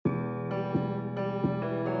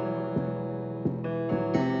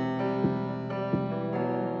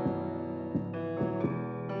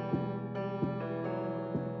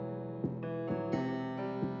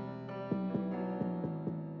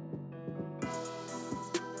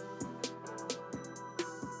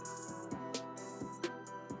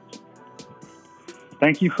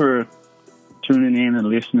Thank you for tuning in and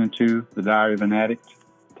listening to The Diary of an Addict.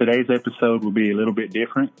 Today's episode will be a little bit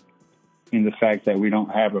different in the fact that we don't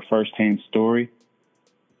have a first-hand story.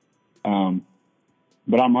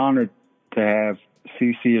 But I'm honored to have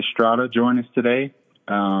Cece Estrada join us today.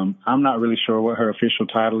 I'm not really sure what her official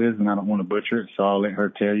title is, and I don't want to butcher it, so I'll let her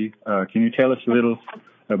tell you. Can you tell us a little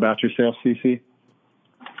about yourself, Cece?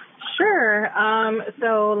 Sure.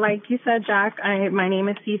 So like you said, Jack, my name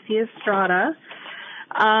is Cece Estrada.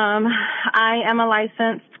 I am a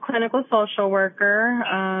licensed clinical social worker,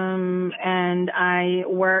 and I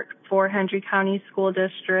work for Hendry County School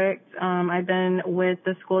District. I've been with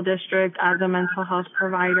the school district as a mental health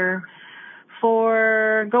provider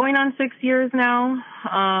for going on 6 years now.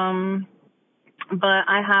 But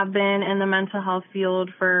I have been in the mental health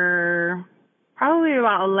field for probably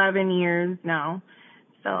about 11 years now.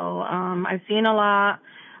 So, I've seen a lot.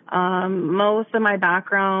 Most of my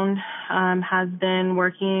background, has been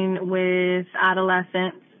working with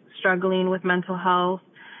adolescents struggling with mental health,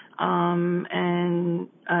 and,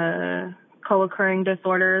 co-occurring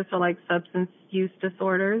disorders, so like substance use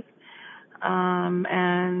disorders. I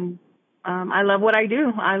love what I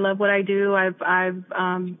do. I've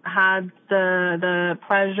had the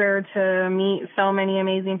pleasure to meet so many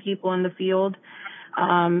amazing people in the field.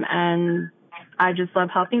 And I just love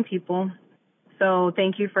helping people. So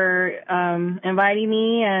thank you for inviting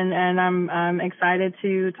me, and I'm excited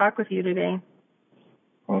to talk with you today.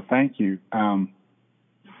 Well, thank you. I'm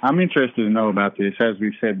interested to know about this. As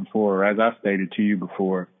we've said before, as I stated to you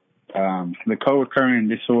before, the co-occurring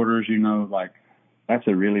disorders, that's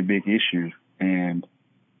a really big issue. And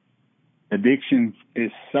addiction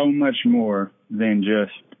is so much more than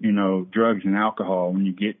just, drugs and alcohol when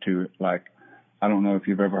you get to it. Like, I don't know if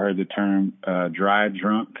you've ever heard the term dry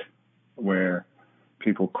drunk, where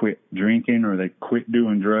people quit drinking or they quit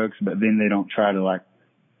doing drugs, but then they don't try to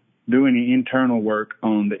do any internal work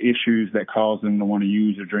on the issues that cause them to want to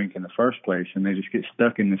use or drink in the first place. And they just get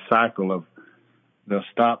stuck in this cycle of they'll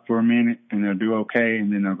stop for a minute and they'll do okay,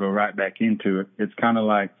 and then they'll go right back into it. It's kind of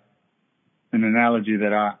like an analogy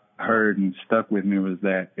that I heard and stuck with me was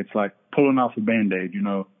that it's like pulling off a Band-Aid,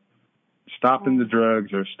 stopping the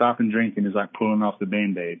drugs or stopping drinking is like pulling off the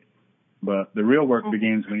Band-Aid. But the real work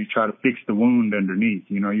begins when you try to fix the wound underneath.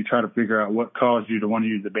 You try to figure out what caused you to want to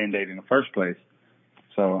use the Band-Aid in the first place.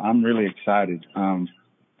 So I'm really excited.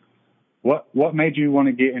 What made you want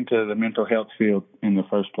to get into the mental health field in the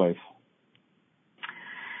first place?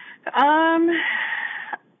 I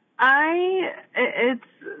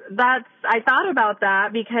thought about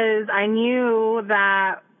that because I knew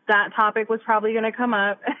that topic was probably going to come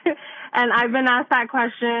up. And I've been asked that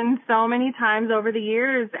question so many times over the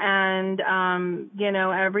years. And,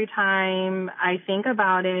 every time I think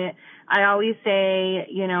about it, I always say,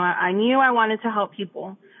 I knew I wanted to help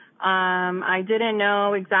people. I didn't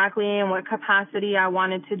know exactly in what capacity I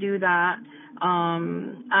wanted to do that.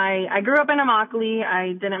 I grew up in Immokalee.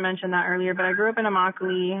 I didn't mention that earlier, but I grew up in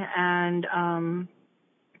Immokalee, and,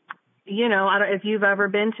 if you've ever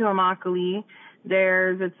been to Immokalee,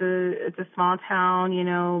 it's a small town,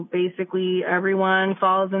 basically everyone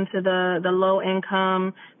falls into the low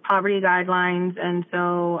income poverty guidelines. And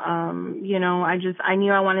so, I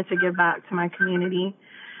knew I wanted to give back to my community.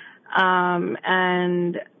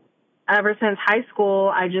 And ever since high school,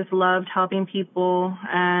 I just loved helping people.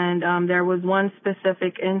 And, there was one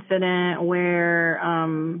specific incident where,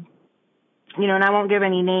 and I won't give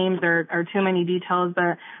any names or too many details,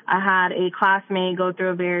 but I had a classmate go through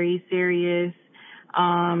a very serious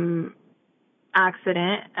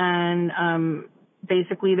accident, and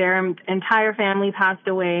basically their entire family passed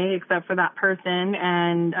away except for that person.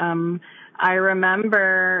 And I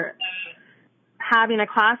remember having a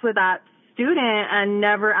class with that student and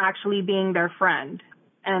never actually being their friend.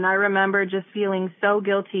 And I remember just feeling so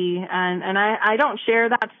guilty. And I don't share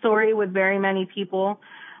that story with very many people,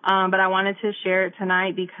 but I wanted to share it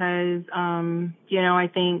tonight because, I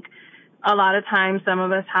think a lot of times some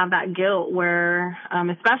of us have that guilt where,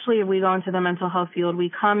 especially if we go into the mental health field, we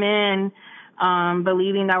come in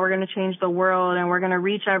believing that we're going to change the world and we're going to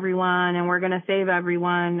reach everyone and we're going to save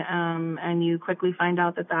everyone, and you quickly find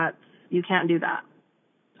out that you can't do that.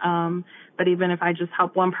 But even if I just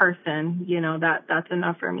help one person, that's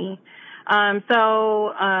enough for me.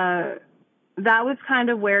 So that was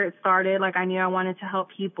kind of where it started. Like, I knew I wanted to help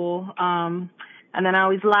people. And then I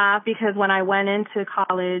always laugh because when I went into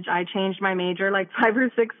college, I changed my major like 5 or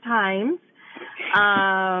 6 times.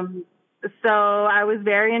 So I was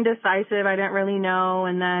very indecisive. I didn't really know.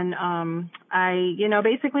 And then I,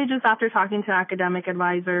 basically just after talking to academic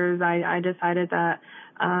advisors, I decided that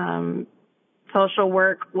social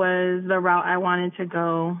work was the route I wanted to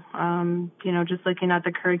go. Just looking at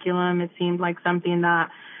the curriculum, it seemed like something that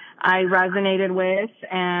I resonated with,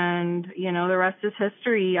 and, the rest is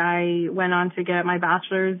history. I went on to get my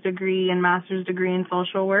bachelor's degree and master's degree in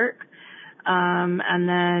social work, and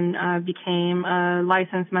then became a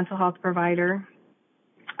licensed mental health provider.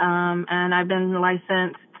 And I've been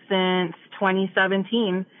licensed since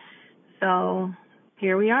 2017. So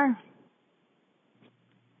here we are.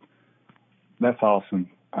 That's awesome.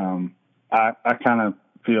 I kind of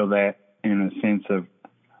feel that in a sense of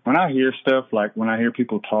when I hear stuff, like when I hear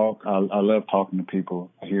people talk, I love talking to people,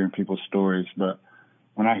 hearing people's stories. But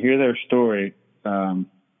when I hear their story,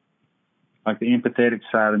 like the empathetic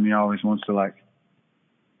side of me always wants to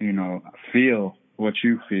feel what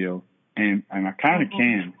you feel. And I kind of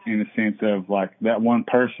can in the sense of like that one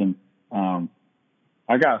person.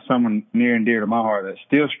 I got someone near and dear to my heart that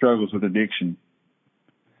still struggles with addiction.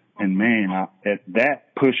 And man,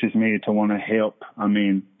 that pushes me to want to help. I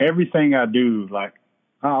mean, everything I do, like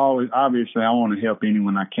I want to help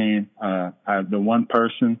anyone I can. The one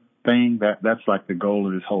person thing that's like the goal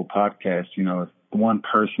of this whole podcast. If one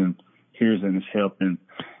person hears and is helping,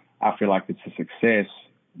 I feel like it's a success.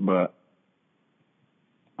 But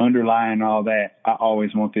underlying all that, I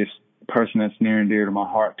always want this person that's near and dear to my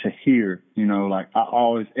heart to hear.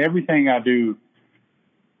 Everything I do,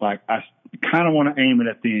 like I kind of want to aim it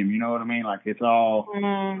at them. You know what I mean? Like it's all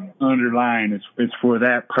underlying. It's for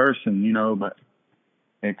that person, but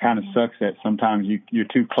it kind of sucks that sometimes you're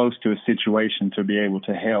too close to a situation to be able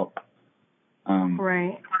to help.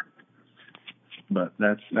 Right. But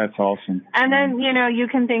that's awesome. And then, you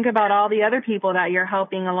can think about all the other people that you're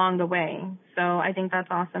helping along the way. So I think that's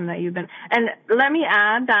awesome that you've been. And let me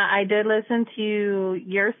add that I did listen to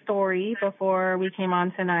your story before we came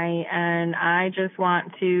on tonight, and I just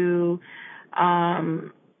want to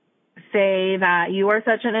say that you are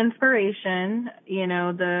such an inspiration.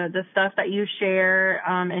 The stuff that you share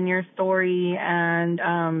in your story, and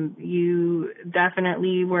you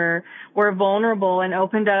definitely were vulnerable and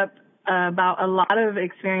opened up about a lot of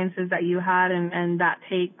experiences that you had, and that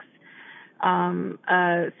takes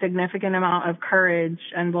a significant amount of courage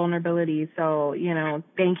and vulnerability. So,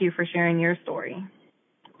 thank you for sharing your story.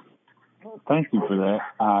 Thank you for that.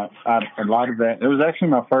 A lot of that, it was actually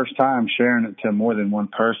my first time sharing it to more than one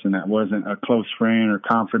person that wasn't a close friend or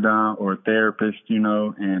confidant or a therapist,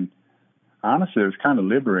 and honestly, it was kind of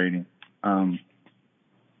liberating.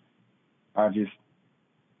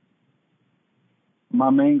 My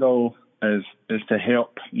main goal is to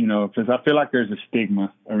help, because I feel like there's a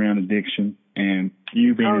stigma around addiction, and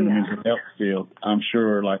you being in the mental health field, I'm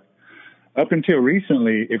sure, like, up until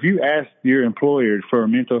recently, if you asked your employer for a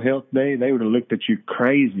mental health day, they would have looked at you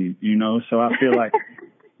crazy, So I feel like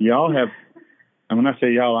y'all have, and when I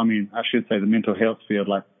say y'all, I mean, I should say the mental health field,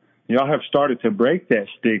 like, y'all have started to break that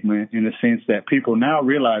stigma in the sense that people now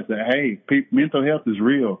realize that, hey, mental health is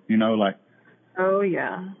real, like. Oh,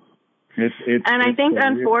 yeah. And I think,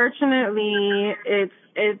 unfortunately,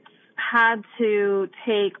 it's had to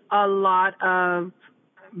take a lot of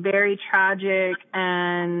very tragic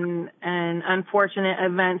and unfortunate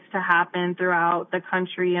events to happen throughout the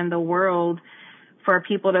country and the world for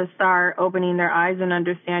people to start opening their eyes and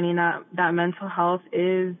understanding that mental health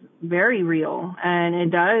is very real, and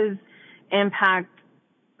it does impact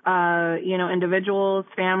individuals,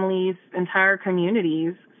 families, entire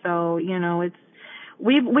communities. So it's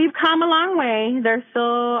we've come a long way. There's still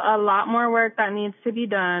a lot more work that needs to be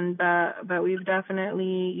done, but we've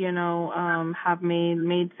definitely, have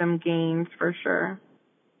made some gains for sure.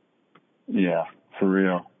 Yeah, for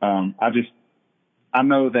real. I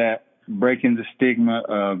know that breaking the stigma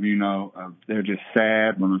of, they're just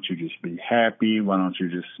sad. Why don't you just be happy? Why don't you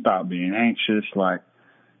just stop being anxious? Like,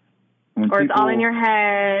 or it's all in your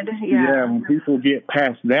head. Yeah, when people get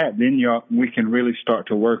past that, then we can really start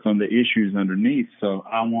to work on the issues underneath. So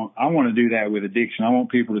I want to do that with addiction. I want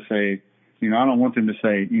people to say, I don't want them to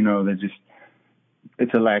say,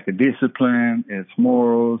 it's a lack of discipline, it's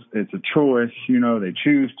morals, it's a choice, they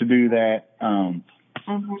choose to do that.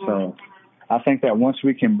 So I think that once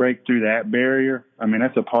we can break through that barrier, I mean,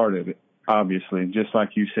 that's a part of it, obviously. Just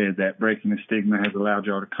like you said, that breaking the stigma has allowed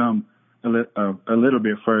y'all to come a little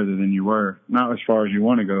bit further than you were. Not as far as you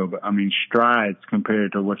want to go, but I mean strides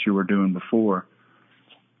compared to what you were doing before.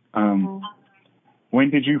 When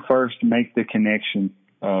did you first make the connection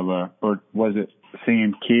of, or was it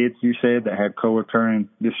seeing kids, you said, that had co-occurring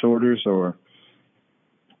disorders, or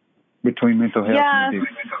between mental health and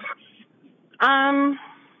addiction?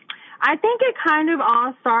 I think it kind of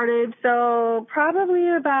all started, so probably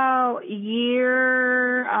about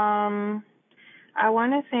I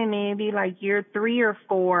want to say maybe like year 3 or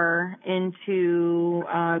 4 into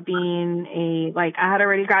being I had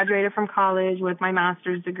already graduated from college with my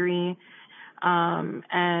master's degree.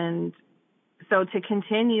 And so to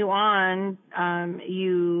continue on,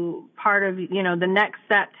 the next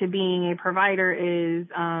step to being a provider is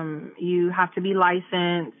you have to be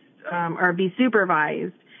licensed or be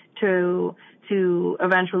supervised to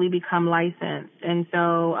eventually become licensed. And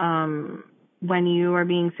so when you are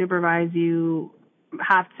being supervised, you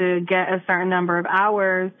have to get a certain number of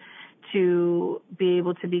hours to be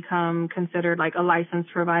able to become considered like a licensed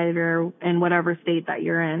provider in whatever state that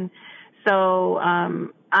you're in. So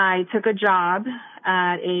I took a job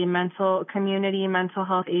at a community mental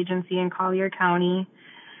health agency in Collier County,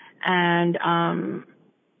 and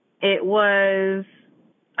it was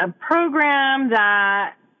a program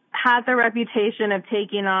that had the reputation of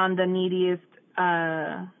taking on the neediest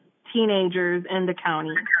teenagers in the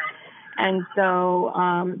county. And so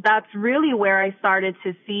that's really where I started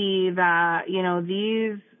to see that,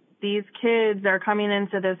 these kids are coming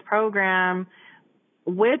into this program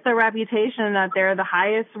with the reputation that they're the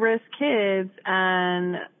highest risk kids,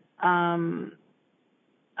 and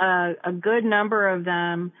a good number of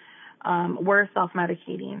them were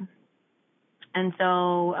self-medicating. And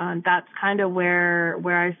so that's kind of where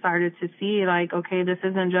I started to see, like, okay, this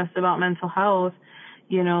isn't just about mental health.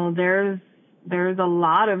 There's a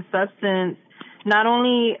lot of substance, not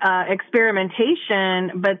only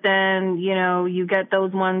experimentation, but then, you get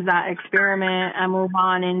those ones that experiment and move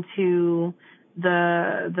on into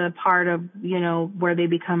the part of, where they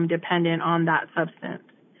become dependent on that substance.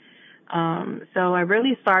 So I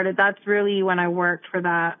really that's really when I worked for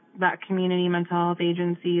that community mental health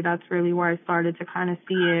agency. That's really where I started to kind of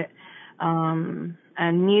see it,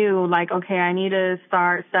 and knew like, okay, I need to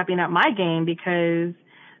start stepping up my game because,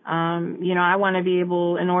 I want to be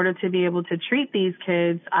able, in order to be able to treat these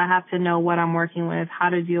kids, I have to know what I'm working with, how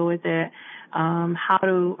to deal with it, how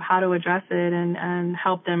to address it and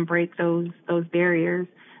help them break those barriers.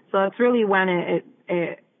 So that's really when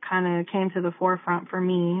it kind of came to the forefront for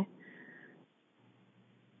me.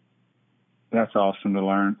 That's awesome to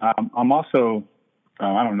learn. I'm also,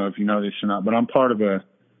 I don't know if you know this or not, but I'm part of a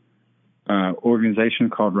organization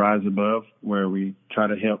called Rise Above, where we try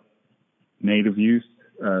to help Native youth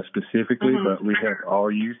specifically, but we help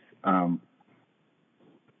all youth. Some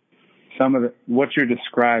of what you're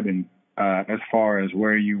describing as far as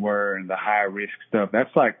where you were and the high risk stuff,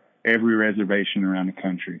 that's like every reservation around the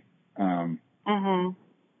country.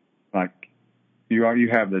 Like you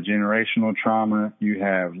have the generational trauma, you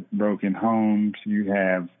have broken homes, you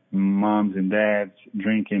have moms and dads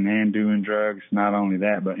drinking and doing drugs. Not only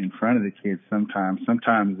that, but in front of the kids sometimes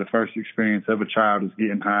the first experience of a child is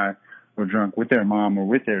getting high or drunk with their mom or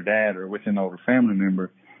with their dad or with an older family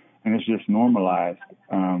member, and it's just normalized.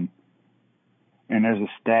 And there's a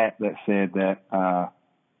stat that said that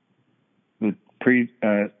the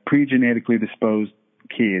pre-genetically disposed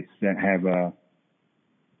kids that have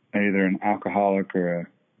either an alcoholic or a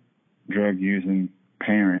drug-using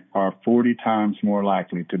parent are 40 times more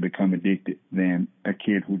likely to become addicted than a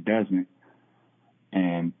kid who doesn't.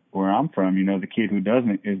 And where I'm from, the kid who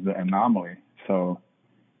doesn't is the anomaly. So,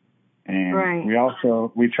 and right.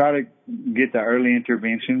 we try to get the early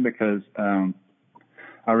intervention because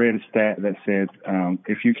I read a stat that said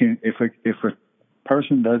if a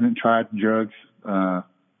person doesn't try drugs or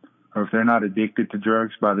if they're not addicted to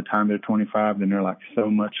drugs by the time they're 25, then they're like so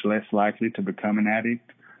much less likely to become an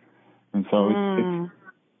addict. And so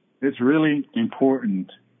it's really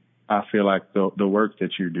important. I feel like the work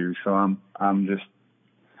that you do. So I'm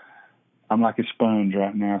like a sponge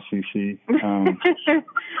right now, Cece.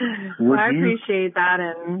 Well, I appreciate that.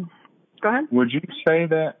 And go ahead. Would you say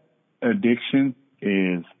that addiction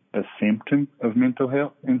is a symptom of mental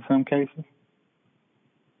health in some cases?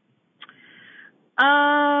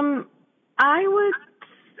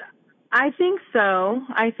 I think so.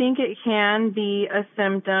 I think it can be a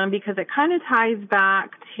symptom because it kind of ties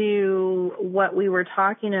back to what we were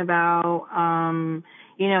talking about,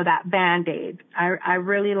 that Band-Aid. I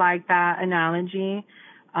really like that analogy,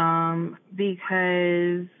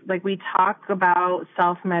 because like we talk about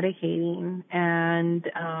self-medicating and,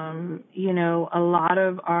 a lot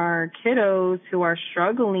of our kiddos who are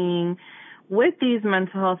struggling with these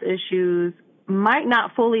mental health issues might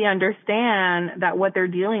not fully understand that what they're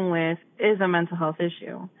dealing with is a mental health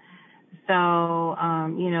issue. So,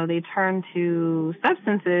 they turn to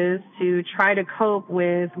substances to try to cope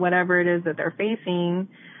with whatever it is that they're facing,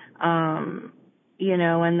 and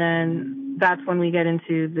then that's when we get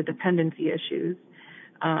into the dependency issues.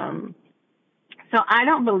 So I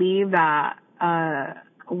don't believe that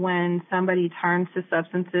when somebody turns to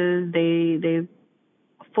substances, they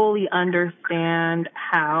fully understand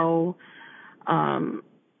how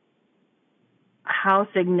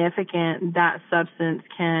significant that substance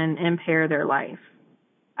can impair their life.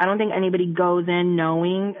 I don't think anybody goes in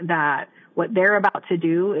knowing that what they're about to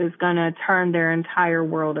do is going to turn their entire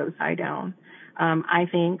world upside down. I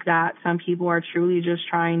think that some people are truly just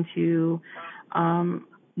trying to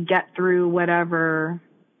get through whatever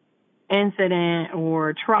incident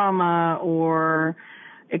or trauma or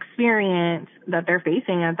experience that they're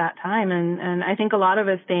facing at that time. And I think a lot of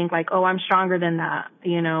us think like, oh, I'm stronger than that.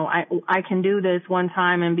 You know, I can do this one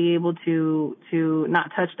time and be able to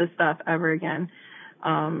not touch this stuff ever again.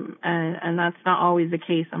 And that's not always the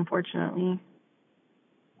case, unfortunately.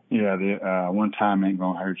 Yeah, the one time ain't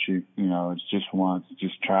gonna hurt you. You know, it's just once.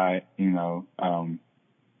 Just try it. You know,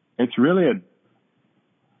 it's really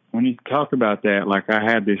when you talk about that, like I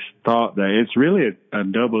had this thought that it's really a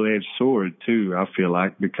double-edged sword too. I feel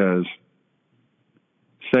like because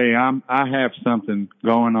say I have something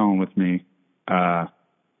going on with me,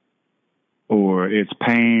 or it's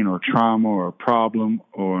pain or trauma or a problem,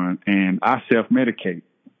 and I self-medicate,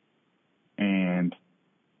 and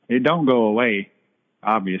it don't go away.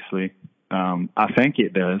 Obviously, I think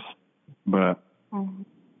it does, but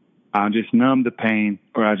I just numb the pain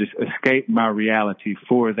or I just escape my reality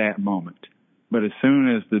for that moment. But as soon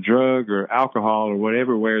as the drug or alcohol or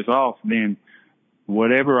whatever wears off, then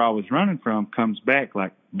whatever I was running from comes back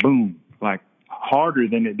like boom, like harder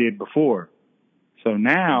than it did before. So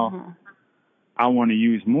now I want to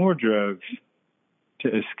use more drugs to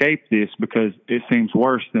escape this because it seems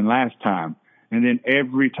worse than last time. And then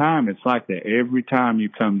every time it's like that. Every time you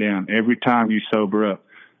come down, every time you sober up,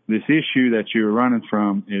 this issue that you're running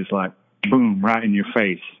from is like, boom, right in your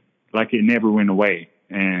face, like it never went away.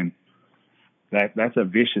 And that's a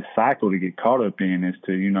vicious cycle to get caught up in is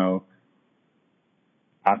to, you know,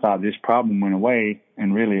 I thought this problem went away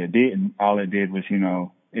and really it didn't. All it did was, you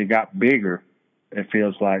know, it got bigger, it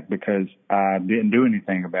feels like, because I didn't do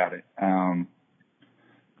anything about it.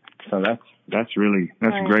 So that's right.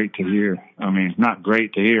 Great to hear. I mean, not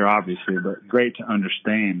great to hear, obviously, but great to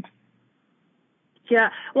understand. Yeah.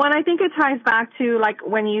 Well, and I think it ties back to, like,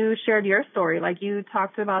 when you shared your story, like you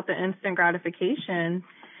talked about the instant gratification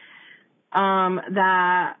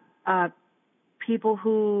that people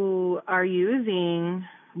who are using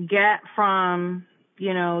get from,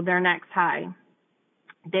 you know, their next high.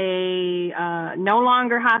 They no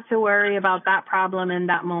longer have to worry about that problem in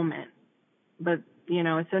that moment. But, you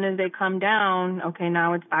know, as soon as they come down, okay,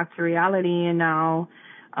 now it's back to reality. And now,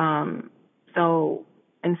 so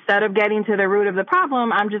instead of getting to the root of the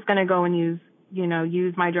problem, I'm just going to go and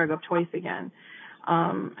use my drug of choice again.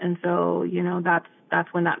 And so, you know,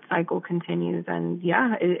 that's when that cycle continues. And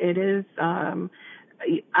yeah, it is, I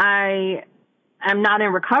am not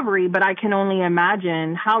in recovery, but I can only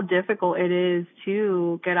imagine how difficult it is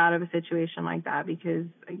to get out of a situation like that because,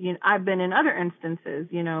 you know, I've been in other instances,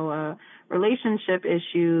 you know, relationship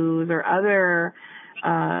issues or other,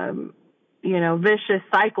 you know, vicious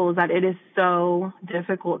cycles that it is so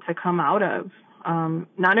difficult to come out of.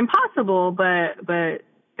 Not impossible, but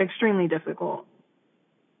extremely difficult.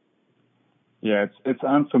 Yeah, it's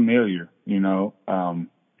unfamiliar, you know.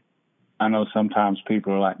 I know sometimes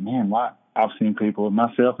people are like, man, why? I've seen people,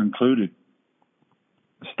 myself included,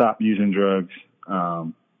 stop using drugs,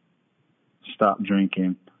 stop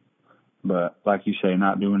drinking, but like you say,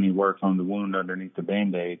 not do any work on the wound underneath the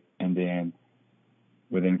Band-Aid, and then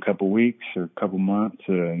within a couple weeks or a couple months,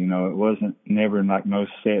 you know, it wasn't never like no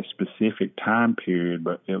set specific time period,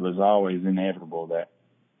 but it was always inevitable that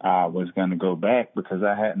I was going to go back because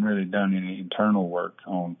I hadn't really done any internal work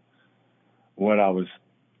on what I was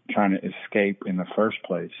trying to escape in the first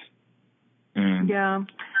place. And yeah.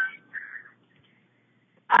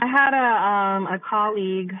 I had a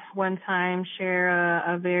colleague one time share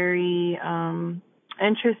a very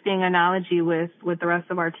interesting analogy with the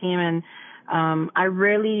rest of our team, and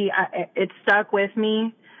it stuck with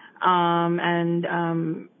me,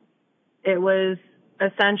 and it was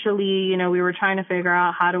essentially, you know, we were trying to figure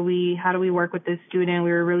out how do we work with this student.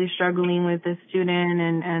 We were really struggling with this student,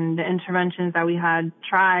 and the interventions that we had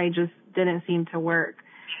tried just didn't seem to work.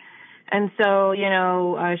 And so, you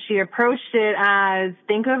know, she approached it as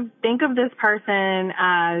think of this person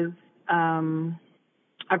as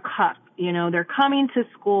a cup. You know, they're coming to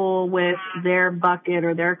school with their bucket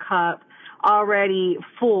or their cup already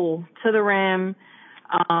full to the rim,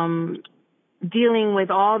 dealing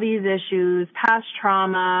with all these issues, past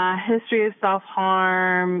trauma, history of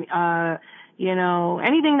self-harm, you know,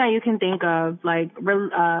 anything that you can think of, like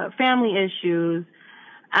family issues.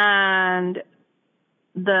 And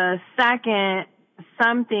the second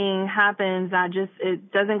something happens that just,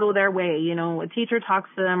 it doesn't go their way, you know, a teacher talks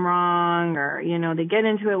to them wrong, or, you know, they get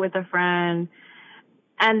into it with a friend,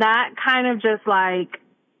 and that kind of just like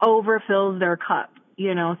overfills their cup,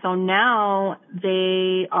 you know. So now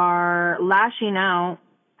they are lashing out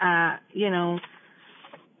at, you know,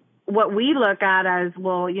 what we look at as,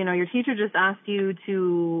 well, you know, your teacher just asked you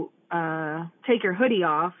to take your hoodie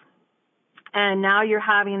off, and now you're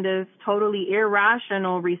having this totally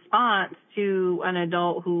irrational response to an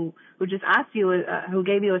adult who just asked you, who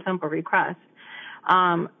gave you a simple request.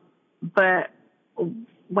 But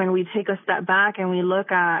when we take a step back and we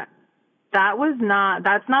look at, that's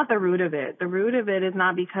not the root of it. The root of it is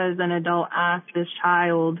not because an adult asked this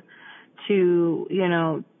child to, you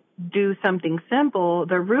know, do something simple.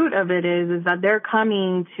 The root of it is that they're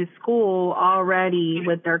coming to school already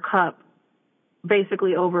with their cup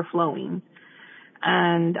basically overflowing.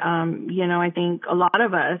 And, you know, I think a lot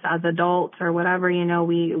of us as adults or whatever, you know,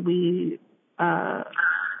 we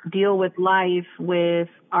deal with life with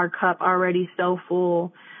our cup already so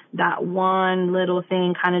full that one little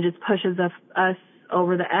thing kind of just pushes us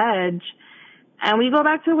over the edge. And we go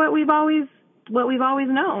back to what we've always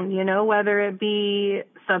known, you know, whether it be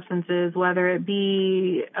substances, whether it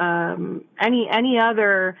be any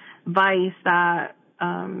other vice that,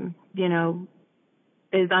 you know,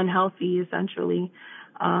 is unhealthy, essentially.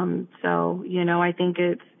 So, you know, I think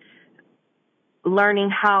it's learning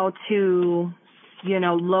how to, you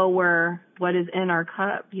know, lower what is in our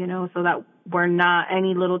cup, you know, so that we're not,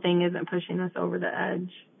 any little thing isn't pushing us over the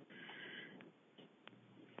edge.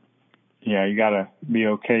 Yeah, you gotta be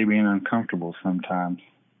okay being uncomfortable sometimes.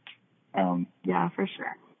 Yeah, for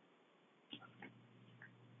sure.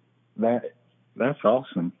 That's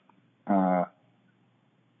awesome.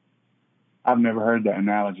 I've never heard that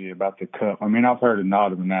analogy about the cup. I mean, I've heard a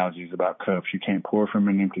lot of analogies about cups. You can't pour from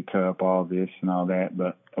an empty cup, all this and all that.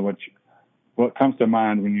 But what comes to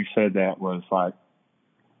mind when you said that was like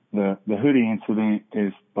the hoodie incident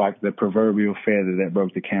is like the proverbial feather that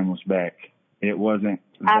broke the camel's back. It wasn't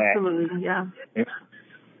that. Absolutely, yeah.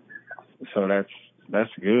 So that's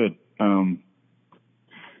good.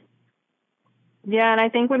 Yeah, and I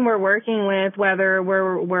think when we're working with, whether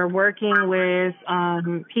we're working with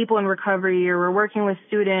people in recovery, or we're working with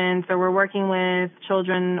students, or we're working with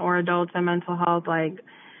children or adults in mental health, like,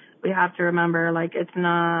 we have to remember, like, it's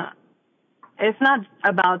not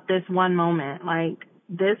about this one moment. Like,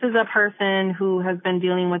 this is a person who has been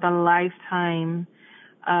dealing with a lifetime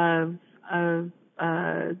of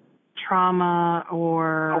trauma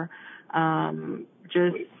or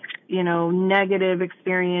just, you know, negative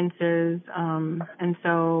experiences. And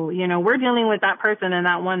so, you know, we're dealing with that person in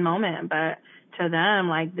that one moment, but to them,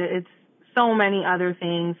 like, it's so many other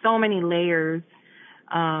things, so many layers,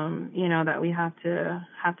 you know, that we have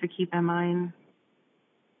to keep in mind.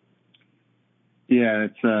 Yeah,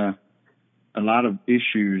 it's a lot of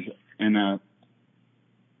issues, and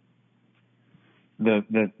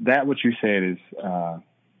that what you said is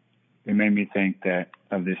it made me think that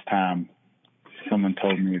of this time. Someone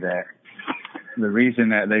told me that the reason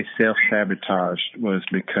that they self-sabotaged was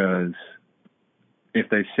because if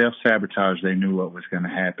they self-sabotaged, they knew what was going to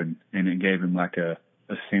happen, and it gave them like a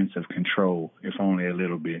sense of control, if only a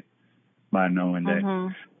little bit, by knowing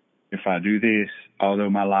that if I do this, although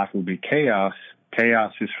my life will be chaos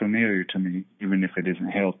is familiar to me, even if it isn't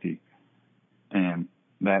healthy. And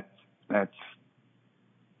that's a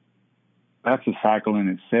cycle in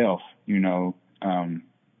itself, you know.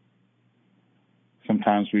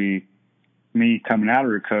 Sometimes me coming out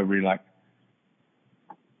of recovery, like,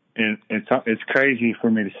 it's crazy for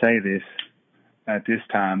me to say this at this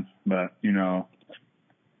time, but, you know,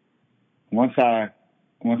 once I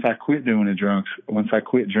quit doing the drugs, once I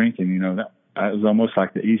quit drinking, you know, that was almost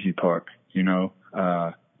like the easy part, you know.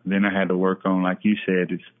 Then I had to work on, like you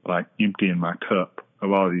said, it's like emptying my cup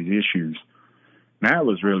of all these issues. Now it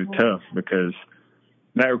was really tough because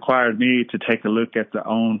that required me to take a look at the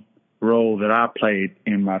own role that I played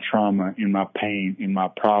in my trauma, in my pain, in my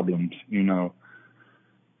problems, you know.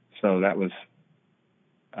 So that was,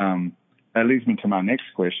 that leads me to my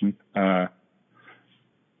next question.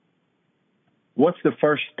 What's the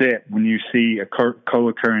first step when you see a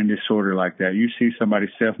co-occurring disorder like that? You see somebody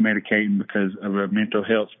self-medicating because of a mental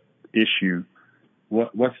health issue.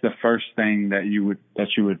 What's the first thing that you would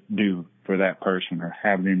do for that person, or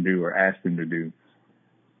have them do, or ask them to do?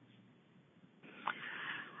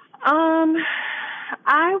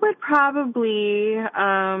 I would probably,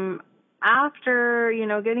 after, you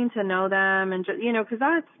know, getting to know them and just, you know, because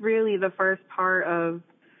that's really the first part of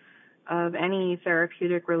any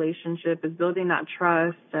therapeutic relationship, is building that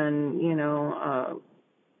trust and, you know,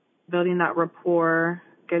 building that rapport,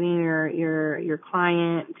 getting your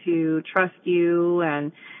client to trust you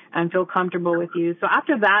and feel comfortable with you. So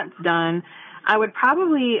after that's done, I would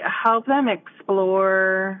probably help them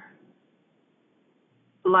explore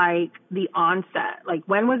like the onset. Like,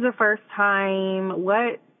 when was the first time?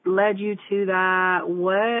 What led you to that?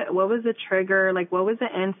 What was the trigger? Like, what was the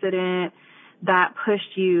incident that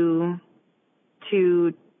pushed you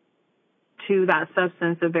to that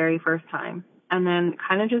substance the very first time? And then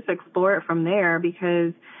kind of just explore it from there,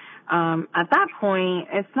 because at that point,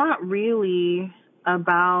 it's not really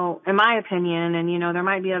about, in my opinion, and, you know, there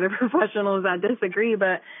might be other professionals that disagree,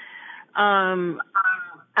 but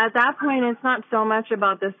at that point, it's not so much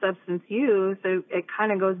about the substance use. It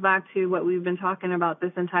kind of goes back to what we've been talking about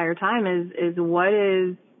this entire time, is what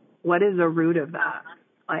is the root of that?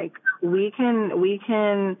 Like, we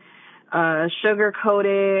can sugarcoat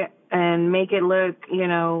it and make it look, you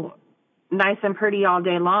know, nice and pretty all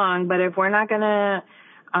day long, but if we're not gonna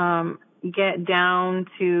get down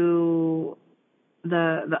to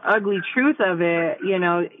the ugly truth of it, you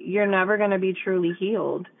know, you're never gonna be truly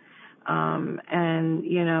healed. And,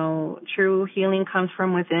 you know, true healing comes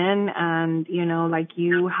from within, and, you know, like,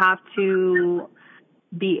 you have to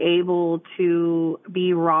be able to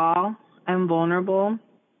be raw and vulnerable.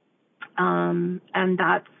 And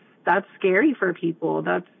that's scary for people.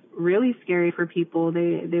 That's really scary for people.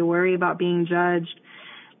 They worry about being judged.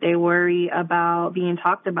 They worry about being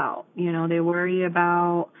talked about. You know, they worry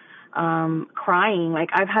about crying. Like,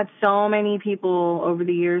 I've had so many people over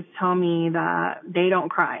the years tell me that they don't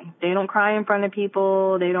cry. They don't cry in front of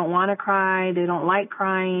people. They don't want to cry. They don't like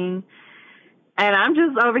crying. And I'm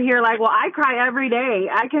just over here like, well, I cry every day.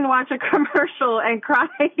 I can watch a commercial and cry.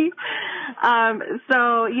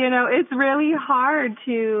 So, you know, it's really hard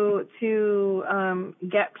to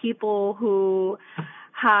get people who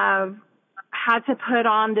have had to put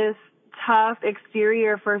on this tough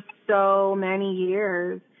exterior for so many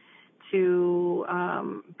years to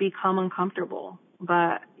become uncomfortable.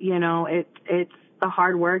 But, you know, it's the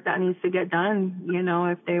hard work that needs to get done, you know,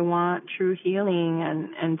 if they want true healing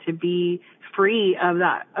and to be free of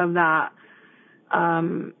that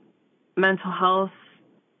mental health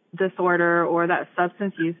disorder or that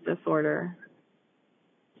substance use disorder.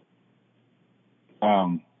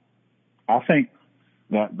 I think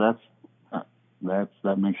that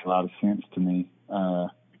makes a lot of sense to me.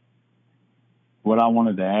 What I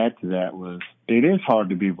wanted to add to that was, it is hard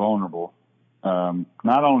to be vulnerable.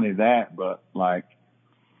 Not only that, but like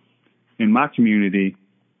in my community,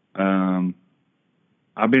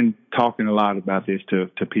 I've been talking a lot about this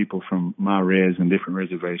to people from my res and different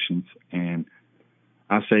reservations. And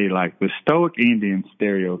I say, like, the Stoic Indian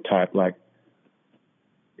stereotype, like,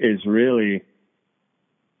 is really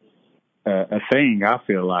a thing, I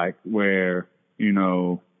feel like, where, you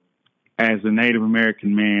know, as a Native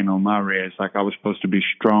American man on my res, like, I was supposed to be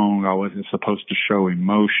strong. I wasn't supposed to show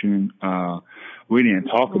emotion. We didn't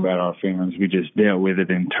talk about our feelings. We just dealt with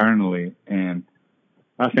it internally. And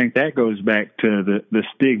I think that goes back to the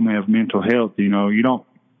stigma of mental health. You know, you don't,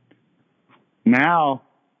 now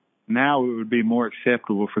it would be more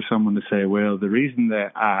acceptable for someone to say, well, the reason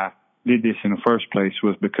that I did this in the first place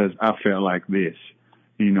was because I felt like this,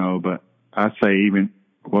 you know. But I'd say, even,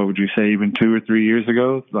 what would you say, even 2 or 3 years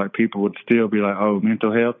ago, like, people would still be like, oh,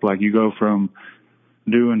 mental health, like, you go from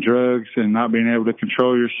doing drugs and not being able to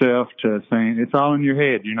control yourself to saying it's all in your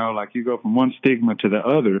head, you know, like, you go from one stigma to the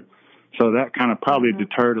other. So that kind of probably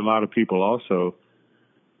deterred a lot of people also.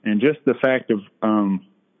 And just the fact of, I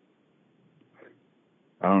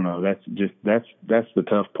don't know, that's the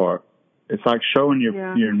tough part. It's like showing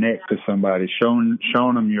your neck to somebody, showing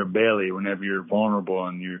them your belly whenever you're vulnerable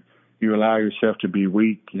and you allow yourself to be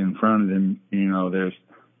weak in front of them. You know,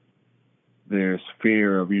 there's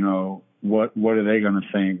fear of, you know, what are they going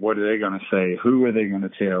to think? What are they going to say? Who are they going to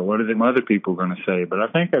tell? What are them other people going to say? But I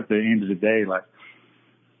think at the end of the day, like,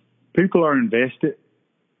 people are invested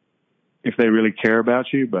if they really care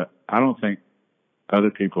about you, but I don't think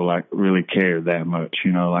other people, like, really care that much,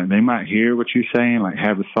 you know. Like, they might hear what you're saying, like,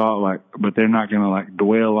 have a thought, like, but they're not going to, like,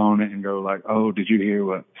 dwell on it and go, like, oh, did you hear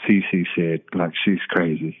what Cece said? Like, she's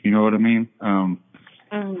crazy. You know what I mean?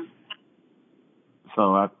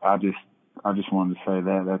 So I just wanted to say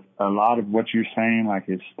that a lot of what you're saying, like,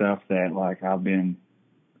 is stuff that, like, I've been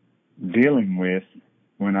dealing with.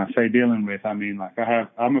 When I say dealing with, I mean, like,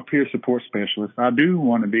 I'm a peer support specialist. I do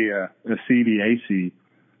want to be a CDAC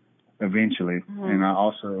eventually. And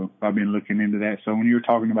I've been looking into that. So when you were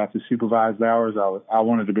talking about the supervised hours, I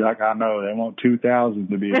wanted to be like, I know they want 2,000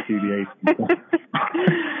 to be a CDAC.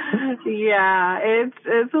 Yeah,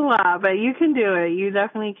 it's a lot, but you can do it. You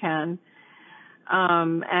definitely can.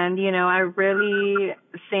 And, I really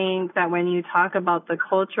think that when you talk about the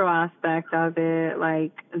cultural aspect of it,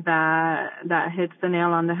 like that hits the nail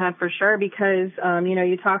on the head for sure, because,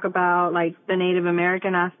 you talk about like the Native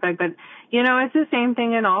American aspect, but, it's the same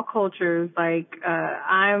thing in all cultures. Like,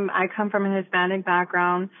 I come from a Hispanic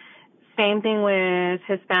background. Same thing with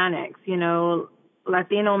Hispanics,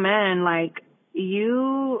 Latino men, like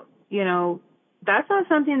that's not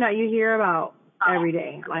something that you hear about every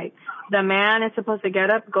day. Like, the man is supposed to get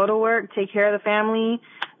up, go to work, take care of the family.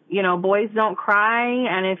 Boys don't cry.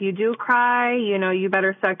 And if you do cry, you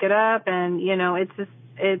better suck it up. And,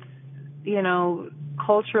 it's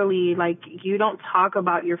culturally, like, you don't talk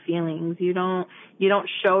about your feelings. You don't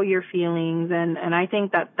show your feelings. And I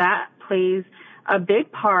think that plays a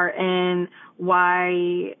big part in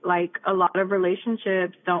why, like, a lot of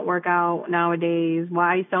relationships don't work out nowadays,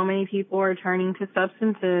 why so many people are turning to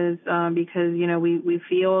substances, because, we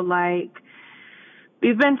feel like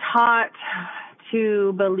we've been taught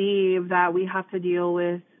to believe that we have to deal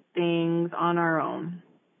with things on our own.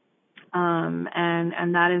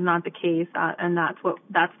 And that is not the case. And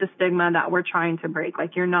that's the stigma that we're trying to break.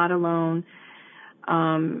 Like, you're not alone.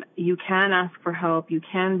 You can ask for help. You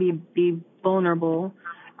can be vulnerable,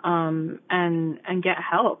 and get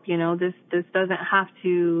help. This doesn't have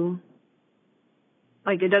to,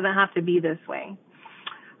 like, it doesn't have to be this way.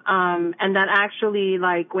 And that actually,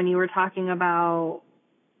 like, when you were talking about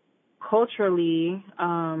culturally,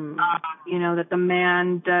 that the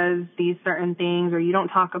man does these certain things, or you don't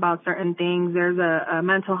talk about certain things. There's a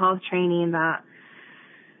mental health training that,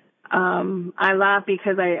 I laugh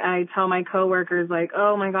because I tell my coworkers, like,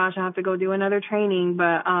 oh my gosh, I have to go do another training.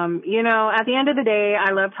 But, at the end of the day,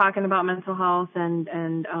 I love talking about mental health.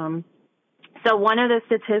 And so one of the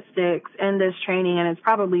statistics in this training, and it's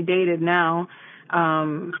probably dated now,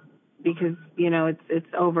 because,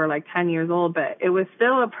 it's over like 10 years old, but it was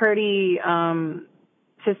still a pretty,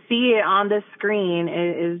 to see it on the screen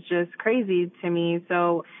is just crazy to me.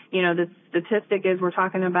 So, the statistic is we're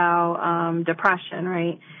talking about, depression,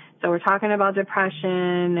 right? So we're talking about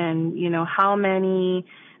depression and, how many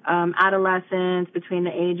adolescents between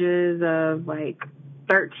the ages of like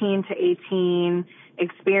 13 to 18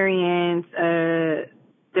 experience a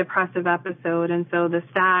depressive episode. And so the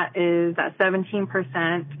stat is that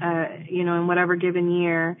 17%, in whatever given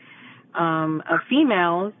year, of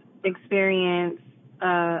females experience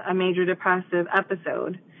a major depressive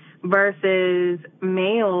episode, versus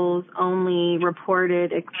males only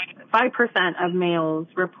reported 5% of males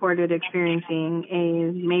reported experiencing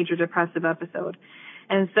a major depressive episode.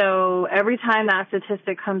 And so every time that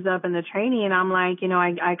statistic comes up in the training, I'm like,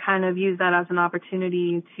 I kind of use that as an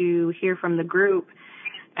opportunity to hear from the group.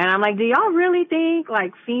 And I'm like, do y'all really think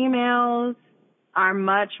like females are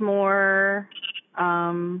much more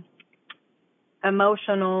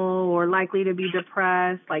emotional or likely to be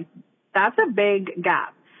depressed? Like, that's a big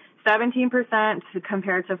gap. 17%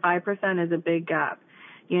 compared to 5% is a big gap,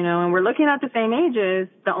 and we're looking at the same ages.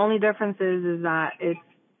 The only difference is that it's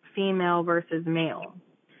female versus male.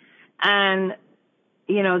 And,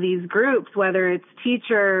 these groups, whether it's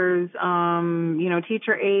teachers,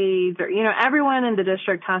 teacher aides, or, everyone in the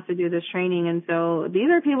district has to do this training. And so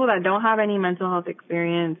these are people that don't have any mental health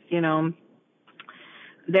experience.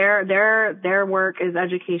 Their work is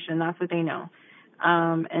education. That's what they know.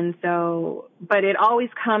 And so, but it always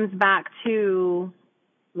comes back to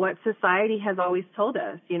what society has always told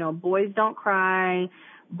us. Boys don't cry.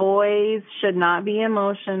 Boys should not be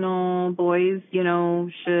emotional. Boys,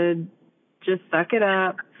 should just suck it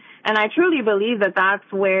up. And I truly believe that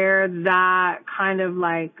that's where that kind of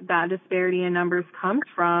like that disparity in numbers comes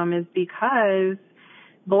from, is because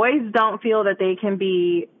boys don't feel that they can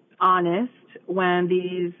be honest when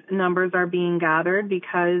these numbers are being gathered,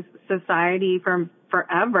 because society from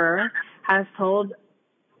forever has told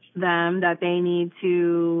them that they need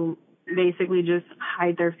to basically just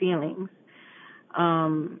hide their feelings.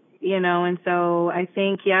 And so I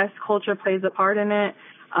think, yes, culture plays a part in it.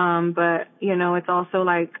 But, it's also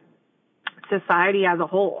like society as a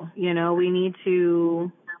whole. We need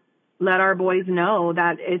to let our boys know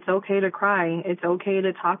that it's okay to cry. It's okay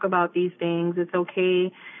to talk about these things. It's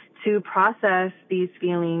okay to process these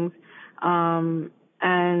feelings,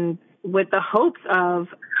 and with the hopes of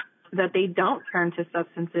that they don't turn to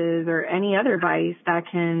substances or any other vice that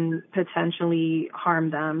can potentially harm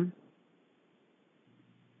them.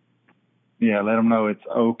 Yeah, let them know it's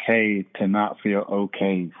okay to not feel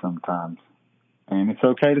okay sometimes. And it's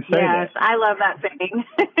okay to say that. Yes, I love that saying.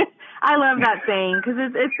 I love that saying because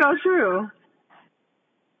it's so true.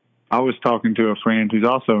 I was talking to a friend who's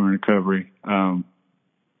also in recovery,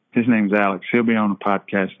 his name's Alex. He'll be on the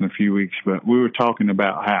podcast in a few weeks, but we were talking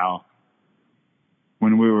about how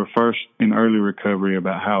when we were first in early recovery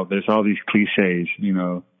about how there's all these cliches,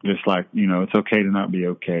 just like, it's okay to not be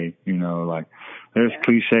okay, like there's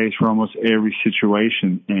cliches for almost every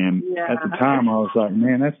situation. And at the time I was like,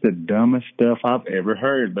 man, that's the dumbest stuff I've ever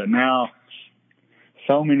heard. But now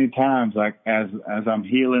so many times, like as I'm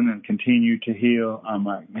healing and continue to heal, I'm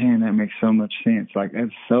like, man, that makes so much sense. Like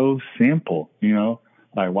that's so simple,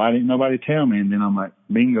 Like, why didn't nobody tell me? And then I'm like,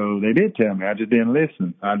 bingo, they did tell me. I just didn't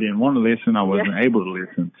listen. I didn't want to listen. I wasn't able to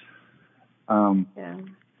listen. You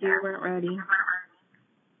weren't ready.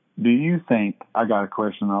 Do you think, I got a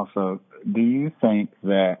question also, do you think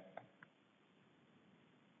that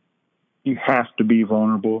you have to be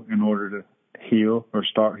vulnerable in order to heal or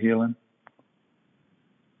start healing?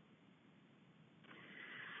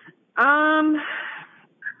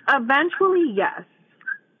 Eventually, yes.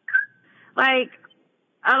 Like,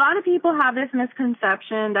 a lot of people have this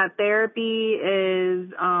misconception that therapy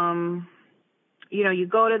is, you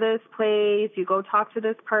go to this place, you go talk to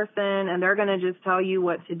this person, and they're going to just tell you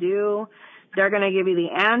what to do. They're going to give you the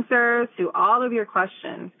answers to all of your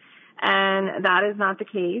questions. And that is not the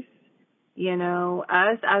case.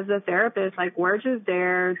 Us as a therapist, like, we're just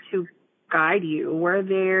there to guide you. We're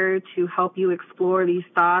there to help you explore these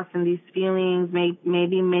thoughts and these feelings,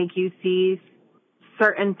 maybe make you see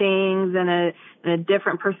certain things in a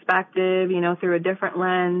different perspective, through a different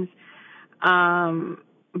lens.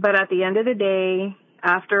 But at the end of the day,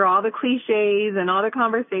 after all the cliches and all the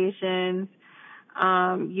conversations,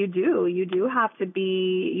 you do have to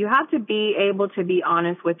be able to be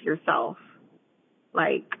honest with yourself.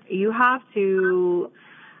 Like, you have to,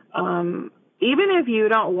 even if you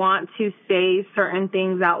don't want to say certain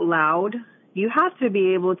things out loud, you have to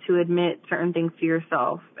be able to admit certain things to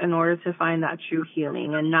yourself in order to find that true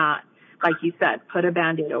healing and not, like you said, put a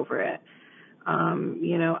Band-Aid over it.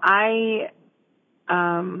 I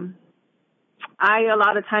a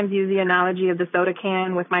lot of times use the analogy of the soda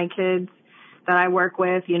can with my kids that I work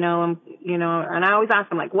with, and I always ask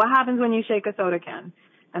them, like, what happens when you shake a soda can?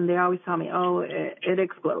 And they always tell me, oh, it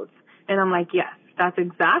explodes. And I'm like, yes, that's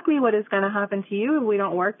exactly what is going to happen to you if we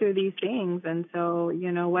don't work through these things. And so,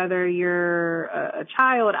 whether you're a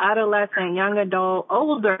child, adolescent, young adult,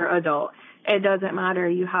 older adult, it doesn't matter.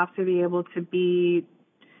 You have to be able to be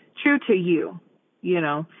true to you,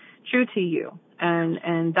 true to you.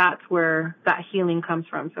 And that's where that healing comes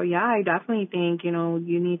from. So, yeah, I definitely think,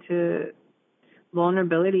 you need to,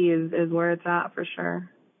 vulnerability is where it's at for sure.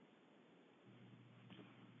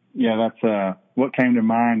 Yeah, that's what came to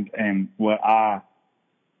mind, and what I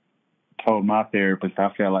told my therapist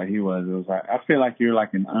I felt like he was. It was like, I feel like you're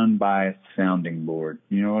like an unbiased sounding board.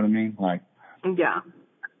 You know what I mean? Like, yeah,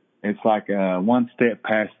 it's like one step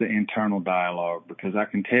past the internal dialogue, because I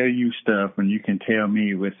can tell you stuff and you can tell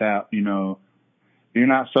me without, you're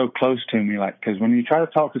not so close to me. Like, because when you try to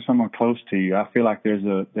talk to someone close to you, I feel like there's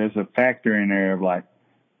a factor in there of like,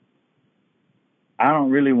 I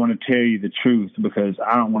don't really want to tell you the truth because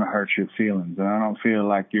I don't want to hurt your feelings. And I don't feel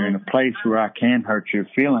like you're in a place where I can hurt your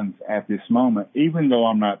feelings at this moment, even though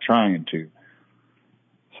I'm not trying to.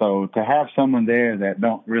 So to have someone there that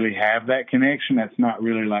don't really have that connection, that's not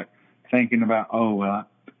really like thinking about, oh, well,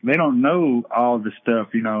 they don't know all the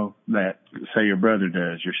stuff, that say your brother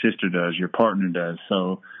does, your sister does, your partner does.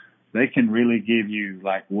 So they can really give you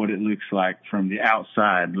like what it looks like from the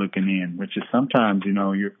outside looking in, which is sometimes,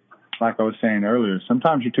 you're, like I was saying earlier,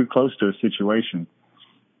 sometimes you're too close to a situation.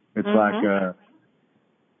 It's like,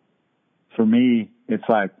 for me, it's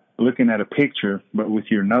like looking at a picture, but with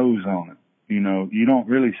your nose on it. You don't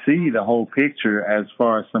really see the whole picture as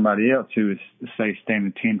far as somebody else who is, say,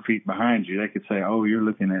 standing 10 feet behind you. They could say, oh, you're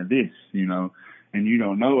looking at this, and you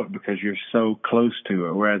don't know it because you're so close to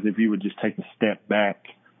it. Whereas if you would just take a step back,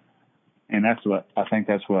 and that's what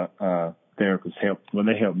therapists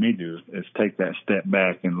they help me do, is take that step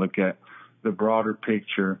back and look at the broader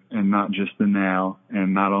picture and not just the now.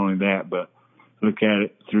 And not only that, but look at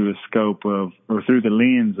it through a scope of, or through the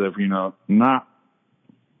lens of, not,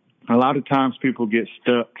 a lot of times people get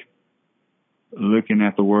stuck looking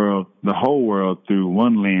at the whole world through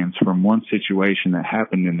one lens from one situation that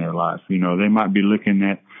happened in their life. They might be looking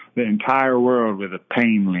at the entire world with a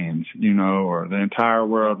pain lens, or the entire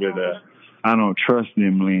world with a, I don't trust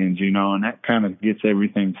them lens, and that kind of gets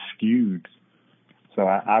everything skewed. So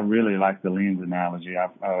I really like the lens analogy.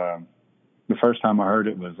 The first time I heard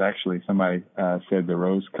it was actually somebody said the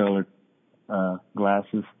rose-colored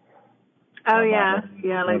glasses. Oh, yeah.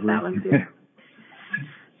 Yeah, I like that one, too.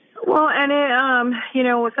 Well, and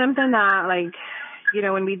it, was something that, like,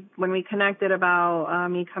 when we connected about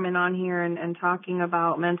me coming on here and talking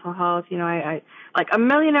about mental health, I like a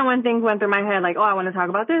million and one things went through my head, like, oh, I want to talk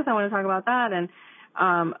about this, I want to talk about that. And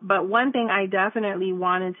but one thing I definitely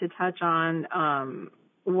wanted to touch on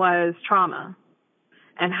was trauma,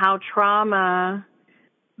 and how trauma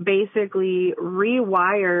basically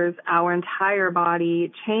rewires our entire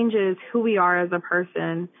body, changes who we are as a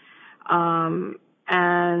person,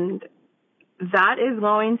 and that is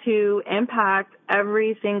going to impact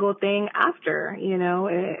every single thing after.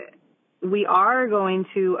 We are going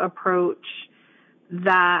to approach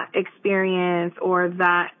that experience or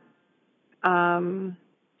that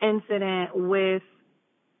incident with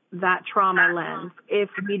that trauma lens if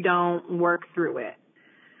we don't work through it.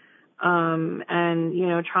 And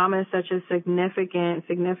trauma is such a significant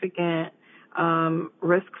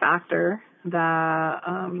risk factor that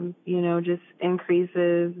just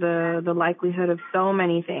increases the likelihood of so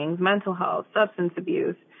many things: mental health, substance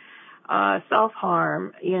abuse,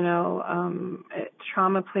 self-harm.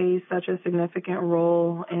 Trauma plays such a significant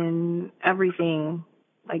role in everything.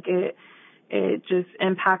 Like it just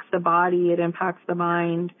impacts the body, it impacts the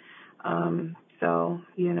mind. So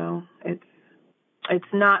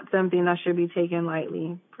it's not something that should be taken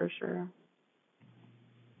lightly, for sure.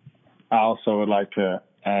 I also would like to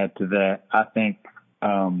add to that. I think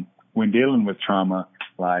when dealing with trauma,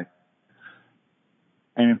 like,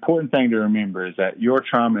 an important thing to remember is that your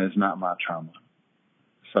trauma is not my trauma.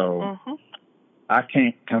 So I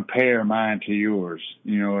can't compare mine to yours.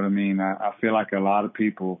 You know what I mean? I feel like a lot of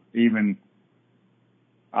people, even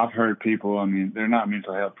I've heard people, I mean, they're not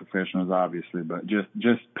mental health professionals, obviously, but just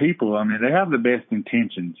people, I mean, they have the best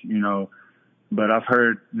intentions, but I've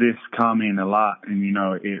heard this comment a lot, and,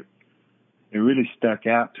 it really stuck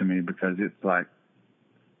out to me because it's like,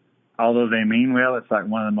 although they mean well, it's like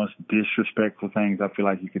one of the most disrespectful things I feel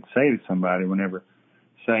like you could say to somebody whenever,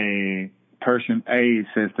 say, person A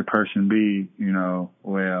says to person B,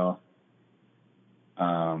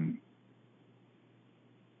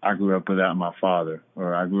 I grew up without my father,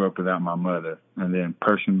 or I grew up without my mother. And then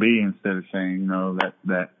person B, instead of saying,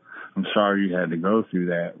 that I'm sorry you had to go through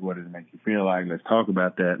that, what does it make you feel like? Let's talk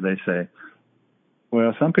about that. They say,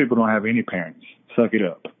 well, some people don't have any parents. Suck it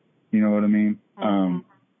up. You know what I mean?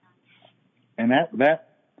 And that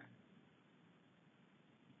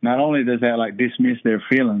not only does that like dismiss their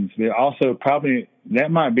feelings, they also probably, that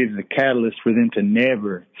might be the catalyst for them to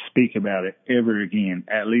never speak about it ever again,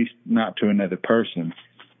 at least not to another person.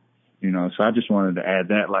 So I just wanted to add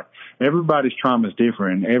that, like, everybody's trauma is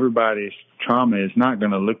different. Everybody's trauma is not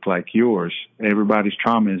going to look like yours. Everybody's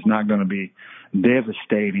trauma is not going to be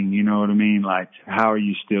devastating. You know what I mean? Like, how are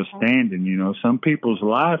you still standing? Some people's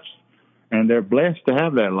lives, and they're blessed to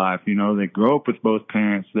have that life. They grow up with both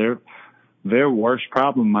parents. Their worst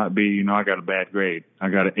problem might be, I got a bad grade. I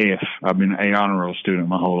got an F. I've been an A honor roll student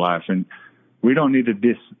my whole life. And we don't need to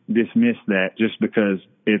dismiss that just because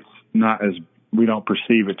it's not as, we don't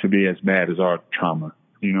perceive it to be as bad as our trauma,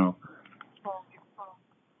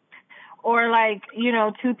 Or like,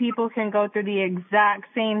 two people can go through the exact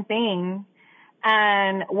same thing,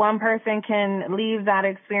 and one person can leave that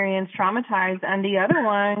experience traumatized, and the other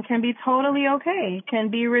one can be totally okay, can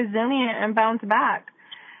be resilient and bounce back.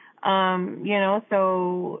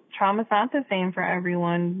 So trauma's not the same for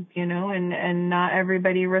everyone, and not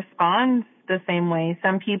everybody responds the same way.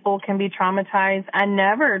 Some people can be traumatized and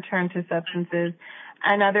never turn to substances,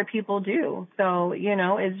 and other people do. So,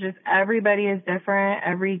 it's just, everybody is different,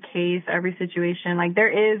 every case, every situation. Like,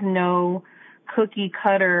 there is no cookie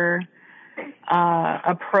cutter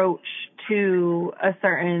approach to a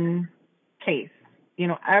certain case.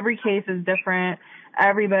 Every case is different.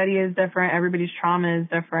 Everybody is different. Everybody's trauma is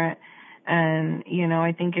different. And,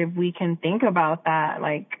 I think if we can think about that,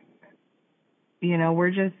 like,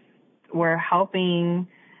 we're helping,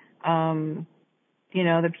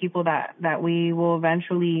 the people that we will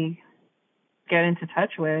eventually get into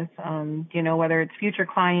touch with, whether it's future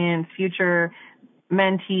clients, future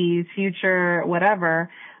mentees, future whatever.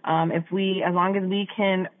 As long as we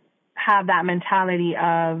can have that mentality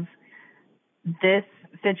of, this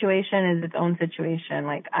situation is its own situation.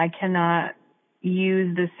 Like, I cannot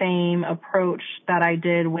use the same approach that I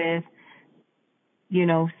did with,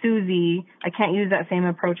 Susie. I can't use that same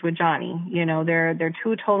approach with Johnny. They're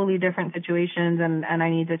two totally different situations, and I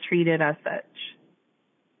need to treat it as such.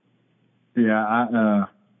 Yeah,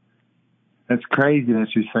 that's crazy that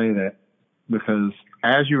you say that, because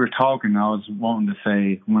as you were talking, I was wanting to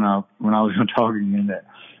say, when I was talking in that,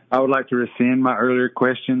 I would like to rescind my earlier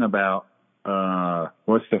question about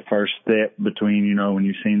what's the first step between, when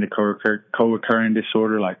you've seen the co-occurring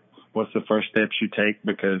disorder, like, what's the first steps you take?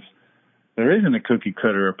 Because there isn't a cookie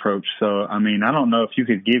cutter approach. So, I mean, I don't know if you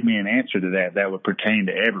could give me an answer to that would pertain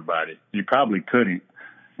to everybody. You probably couldn't.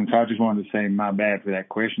 And so I just wanted to say my bad for that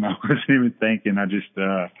question. I wasn't even thinking. I just,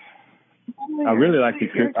 I really like to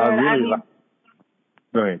cook. Go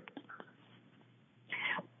ahead.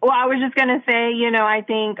 Well, I was just going to say, I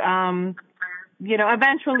think,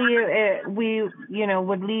 eventually we,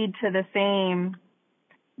 would lead to the same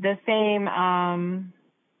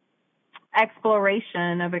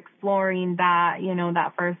exploration of exploring that,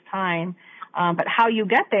 that first time. But how you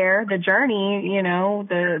get there, the journey,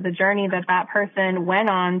 the journey that person went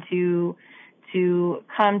on to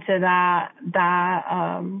come to that,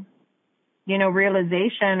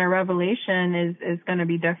 realization or revelation is going to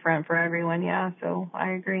be different for everyone. Yeah. So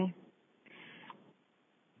I agree.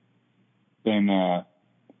 And,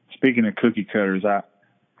 speaking of cookie cutters, I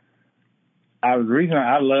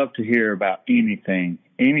love to hear about anything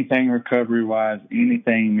recovery wise,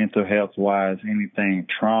 anything mental health wise, anything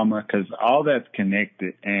trauma, because all that's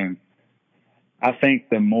connected. And I think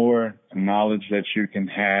the more knowledge that you can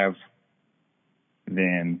have,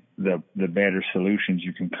 then the better solutions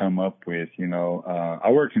you can come up with.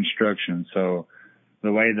 I work construction, so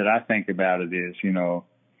the way that I think about it is,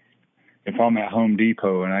 if I'm at Home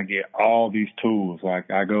Depot and I get all these tools,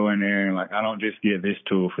 like I go in there and I don't just get this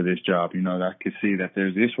tool for this job, I can see that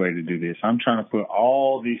there's this way to do this. I'm trying to put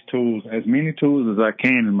all these tools, as many tools as I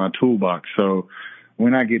can in my toolbox. So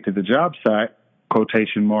when I get to the job site,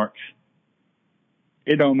 quotation marks,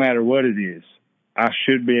 it don't matter what it is. I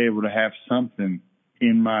should be able to have something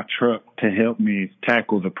in my truck to help me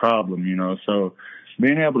tackle the problem, so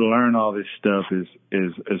being able to learn all this stuff is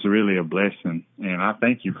really a blessing, and I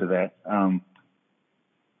thank you for that.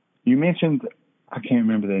 You mentioned, I can't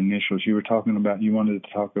remember the initials. You were talking about, you wanted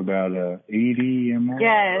to talk about EDMR?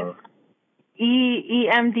 Yes,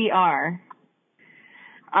 EMDR.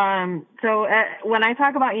 So when I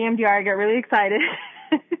talk about EMDR, I get really excited.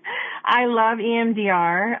 I love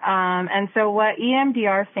EMDR. And so what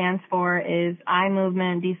EMDR stands for is eye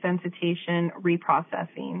movement desensitization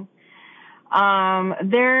reprocessing.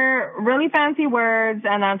 They're really fancy words,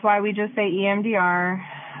 and that's why we just say EMDR.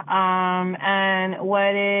 And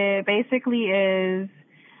what it basically is,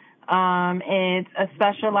 it's a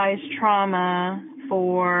specialized trauma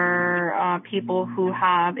for people who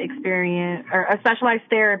have experienced, or a specialized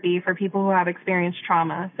therapy for people who have experienced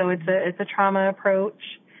trauma. So it's a trauma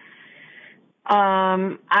approach.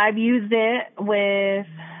 I've used it with,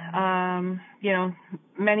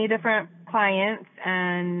 many different clients,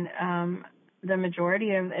 and the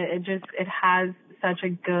majority of it has such a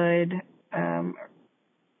good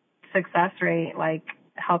success rate, like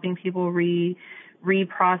helping people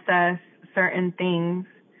reprocess certain things.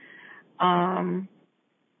 So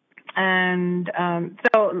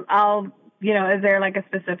I'll, is there like a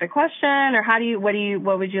specific question, or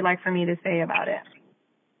what would you like for me to say about it?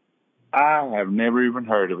 I have never even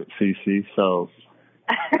heard of it, Cece, so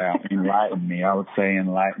enlighten me. I would say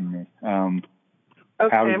enlighten me. Okay.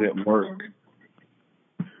 How does it work?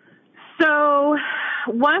 So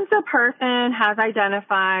once a person has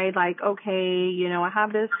identified, okay, I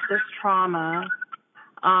have this trauma,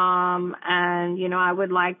 and, I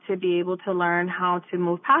would like to be able to learn how to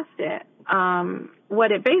move past it.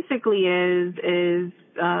 What it basically is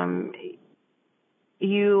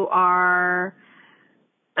you are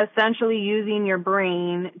essentially using your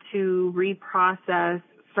brain to reprocess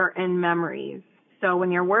certain memories. So when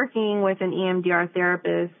you're working with an EMDR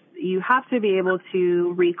therapist, you have to be able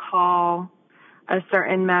to recall a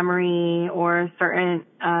certain memory or a certain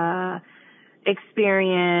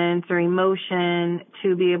experience or emotion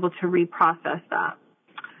to be able to reprocess that.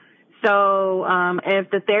 So if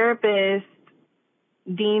the therapist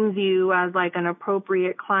deems you as an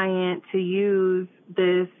appropriate client to use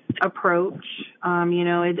this approach,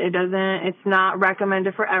 it's not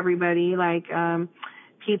recommended for everybody.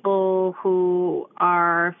 People who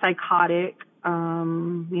are psychotic,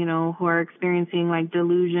 who are experiencing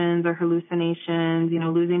delusions or hallucinations,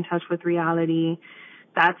 losing touch with reality,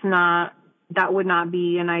 that would not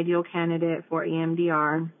be an ideal candidate for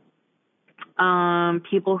EMDR.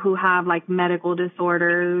 People who have medical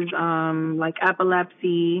disorders, like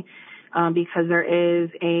epilepsy, because there is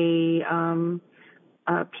a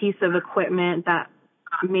piece of equipment that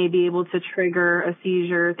may be able to trigger a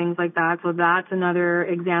seizure, things like that. So that's another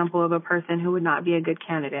example of a person who would not be a good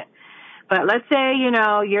candidate. But let's say,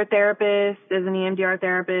 your therapist is an EMDR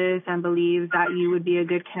therapist and believes that you would be a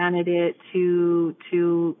good candidate to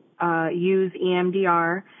use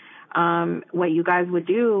EMDR. What you guys would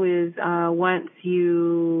do is, once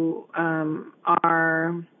you have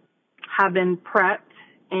been prepped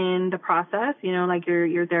in the process, like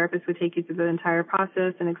your therapist would take you through the entire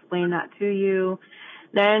process and explain that to you.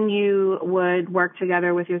 Then you would work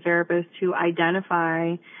together with your therapist to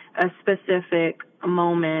identify a specific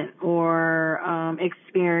moment or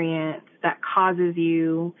experience that causes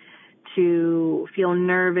you to feel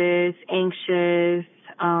nervous, anxious,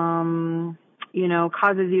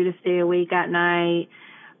 causes you to stay awake at night,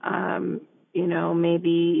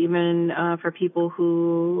 maybe even for people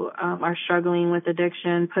who are struggling with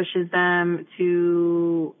addiction, pushes them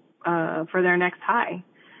to for their next high.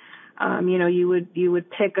 You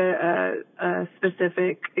would pick a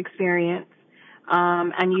specific experience,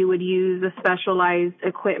 and you would use the specialized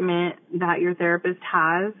equipment that your therapist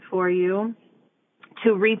has for you to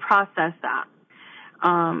reprocess that.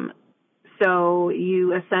 So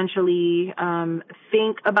you essentially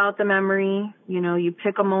think about the memory. You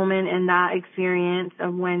pick a moment in that experience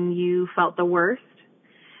of when you felt the worst.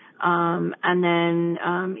 And then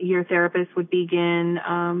your therapist would begin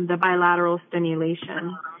the bilateral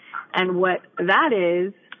stimulation. And what that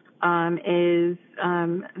is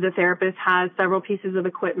the therapist has several pieces of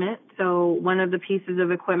equipment. So one of the pieces of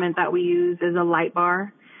equipment that we use is a light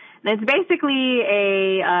bar. And it's basically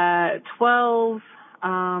a 12,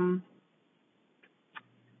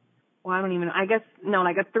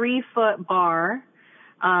 like a 3-foot bar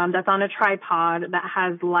that's on a tripod that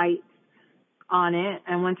has lights on it.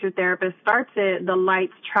 And once your therapist starts it, the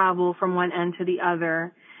lights travel from one end to the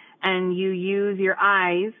other. And you use your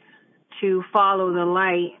eyes to follow the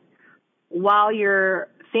light while you're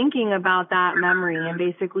thinking about that memory and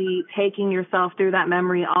basically taking yourself through that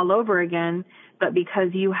memory all over again. But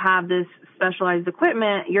because you have this specialized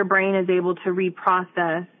equipment, your brain is able to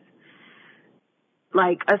reprocess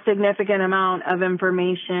like a significant amount of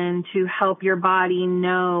information to help your body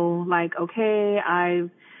know, like, okay, I've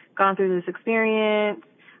gone through this experience.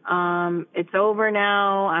 It's over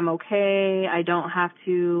now. I'm okay. I don't have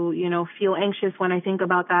to, feel anxious when I think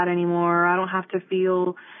about that anymore. I don't have to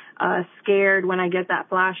feel scared when I get that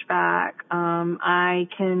flashback. I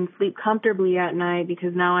can sleep comfortably at night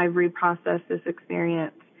because now I've reprocessed this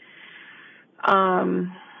experience.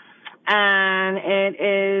 And it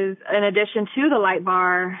is, in addition to the light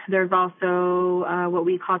bar, there's also what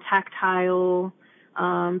we call tactile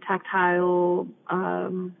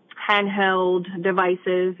handheld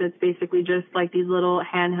devices. It's basically just like these little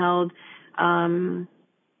handheld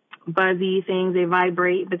buzzy things. They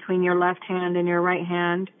vibrate between your left hand and your right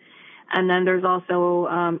hand. And then there's also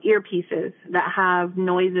earpieces that have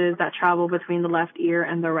noises that travel between the left ear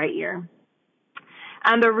and the right ear.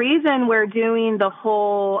 And the reason we're doing the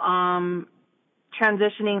whole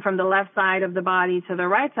transitioning from the left side of the body to the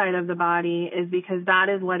right side of the body is because that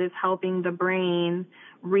is what is helping the brain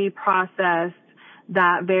reprocess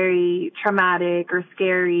that very traumatic or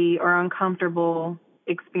scary or uncomfortable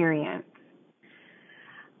experience.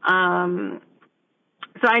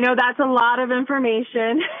 So I know that's a lot of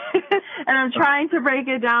information, and I'm trying to break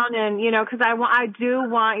it down, and because I do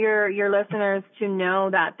want your listeners to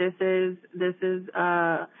know that this is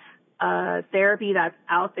a therapy that's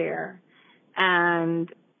out there,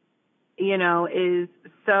 and is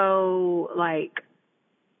so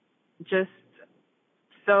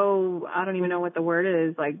so I don't even know what the word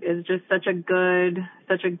is, is just such a good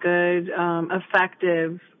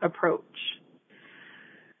effective approach.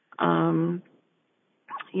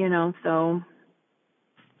 So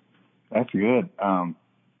that's good.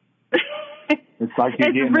 It's like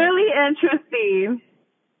it's really interesting.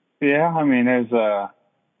 Yeah, I mean,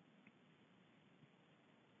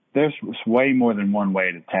 there's way more than one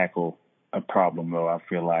way to tackle a problem, though, I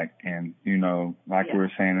feel like. And, like we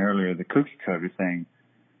were saying earlier, the cookie cutter thing,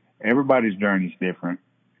 everybody's journey is different.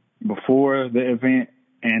 Before the event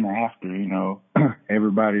and after,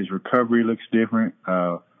 everybody's recovery looks different,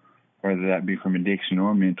 whether that be from addiction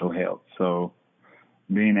or mental health. So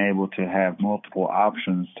being able to have multiple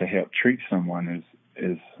options to help treat someone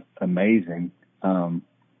is amazing. And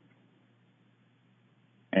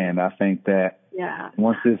I think that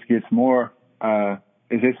once this gets more,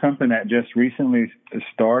 is it something that just recently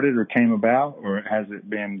started or came about, or has it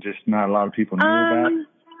been just not a lot of people knew about?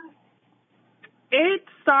 It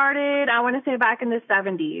started, I want to say, back in the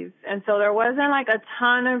 70s. And so there wasn't a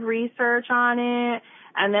ton of research on it.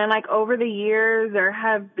 And then over the years, there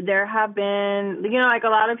have been, a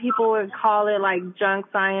lot of people would call it junk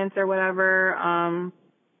science or whatever.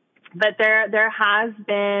 But there has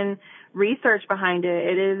been research behind it.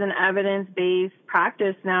 It is an evidence-based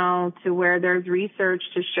practice now, to where there's research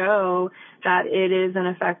to show that it is an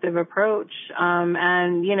effective approach. And,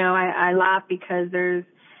 I laugh because there's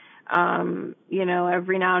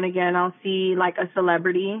Every now and again I'll see like a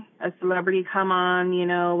celebrity come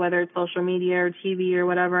on, whether it's social media or TV or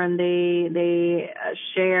whatever, and they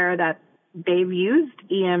share that they've used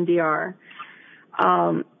EMDR.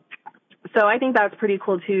 So I think that's pretty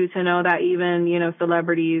cool too, to know that even,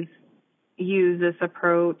 celebrities use this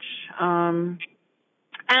approach. And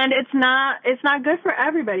it's not good for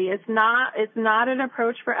everybody. It's not an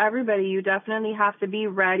approach for everybody. You definitely have to be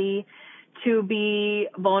ready to be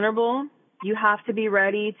vulnerable. You have to be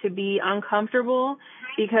ready to be uncomfortable,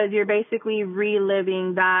 because you're basically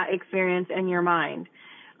reliving that experience in your mind.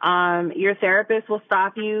 Your therapist will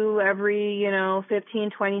stop you every, 15,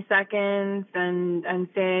 20 seconds and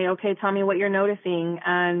say, okay, tell me what you're noticing.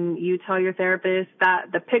 And you tell your therapist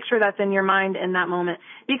that the picture that's in your mind in that moment.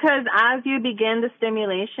 Because as you begin the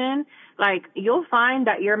stimulation, like, you'll find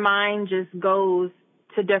that your mind just goes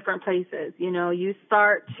to different places. You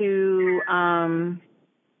start to,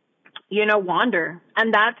 wander.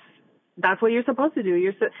 And that's what you're supposed to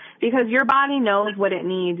do. Because your body knows what it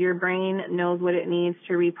needs. Your brain knows what it needs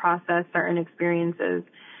to reprocess certain experiences.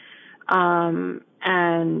 But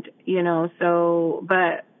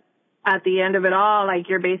at the end of it all, like,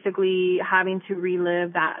 you're basically having to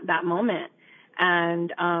relive that moment.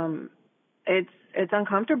 And, it's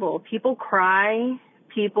uncomfortable. People cry.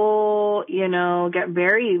 People, get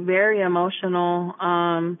very, very emotional.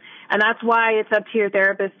 And that's why it's up to your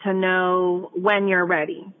therapist to know when you're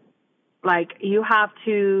ready. Like, you have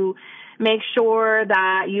to make sure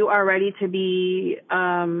that you are ready to be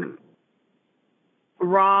raw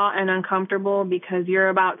and uncomfortable, because you're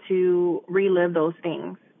about to relive those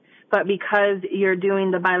things. But because you're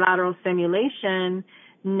doing the bilateral stimulation,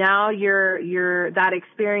 now that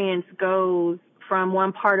experience goes from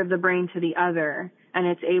one part of the brain to the other, and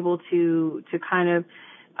it's able to kind of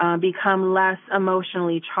become less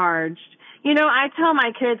emotionally charged. I tell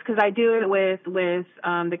my kids, because I do it with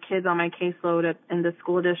the kids on my caseload in the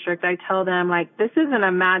school district. I tell them, like, this isn't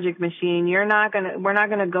a magic machine. We're not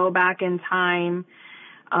gonna go back in time,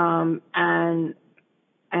 and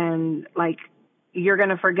like, you're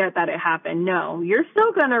gonna forget that it happened. No, you're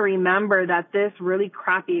still gonna remember that this really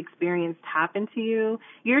crappy experience happened to you.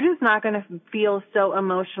 You're just not gonna feel so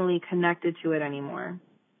emotionally connected to it anymore.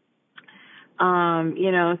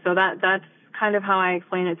 So that's kind of how I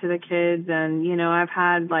explain it to the kids. And, I've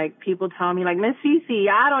had, like, people tell me, like, Miss Cece,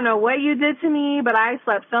 I don't know what you did to me, but I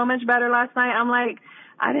slept so much better last night. I'm like,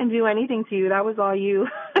 I didn't do anything to you. That was all you.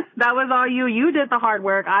 That was all you. You did the hard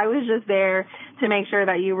work. I was just there to make sure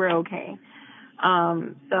that you were okay.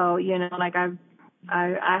 So, like,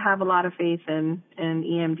 I have a lot of faith in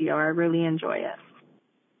EMDR. I really enjoy it.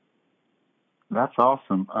 That's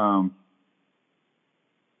awesome.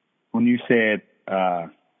 When you said,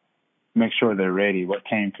 make sure they're ready, what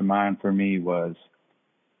came to mind for me was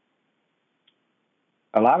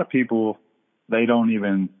a lot of people, they don't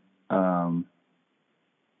even,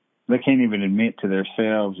 they can't even admit to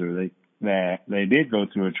themselves that they did go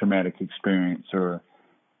through a traumatic experience, or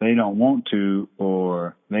they don't want to,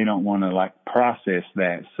 or they don't want to, like, process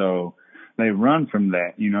that. So they run from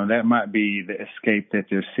that. That might be the escape that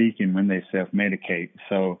they're seeking when they self-medicate.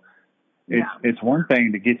 So it's one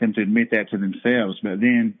thing to get them to admit that to themselves, but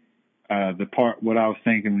then what I was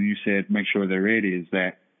thinking when you said make sure they're ready is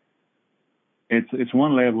that it's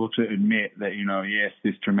one level to admit that, yes,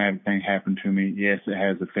 this traumatic thing happened to me. Yes, it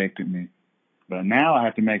has affected me. But now I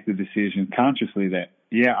have to make the decision consciously that,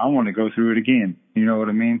 I want to go through it again. You know what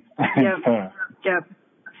I mean? Yep.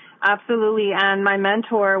 Absolutely. And my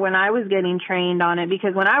mentor, when I was getting trained on it,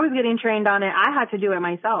 because when I was getting trained on it, I had to do it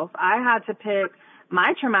myself. I had to pick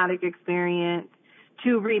my traumatic experience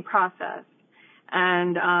to reprocess.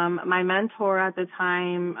 And my mentor at the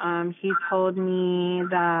time, he told me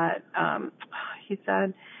that, he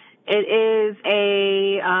said, it is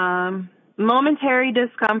a momentary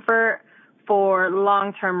discomfort for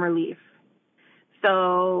long-term relief.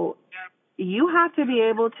 So you have to be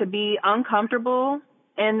able to be uncomfortable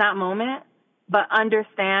in that moment, but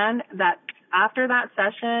understand that after that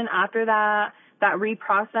session, after that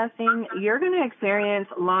reprocessing, you're going to experience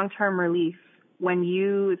long-term relief when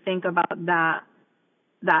you think about that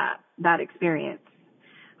experience.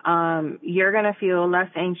 You're going to feel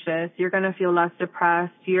less anxious. You're going to feel less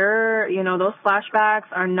depressed. Those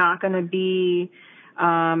flashbacks are not going to be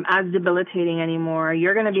as debilitating anymore.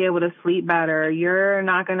 You're going to be able to sleep better. You're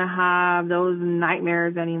not going to have those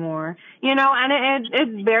nightmares anymore. And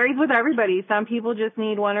it varies with everybody. Some people just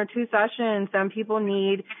need 1 or 2 sessions. Some people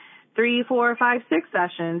need 3, 4, 5, 6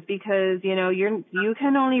 sessions, because, you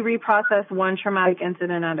can only reprocess one traumatic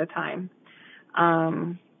incident at a time.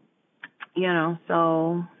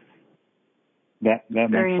 So That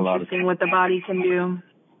Very makes a lot of interesting sense. what the body can do.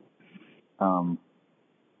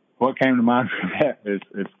 What came to mind for that is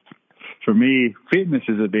for me, fitness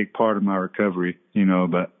is a big part of my recovery,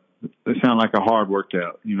 but it sounds like a hard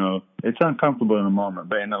workout, it's uncomfortable in the moment,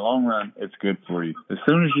 but in the long run, it's good for you. As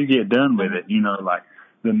soon as you get done with it, like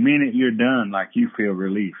the minute you're done, like you feel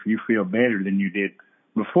relief, you feel better than you did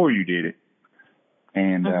before you did it.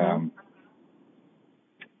 And,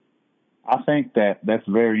 I think that's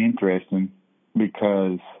very interesting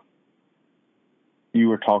because you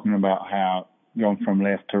were talking about how going from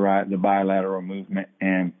left to right, the bilateral movement,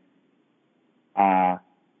 and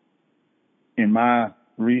in my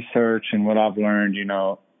research and what I've learned,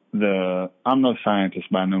 I'm no scientist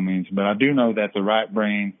by no means, but I do know that the right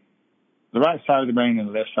side of the brain and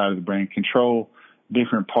the left side of the brain control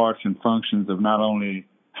different parts and functions of not only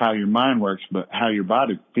how your mind works, but how your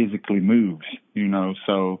body physically moves,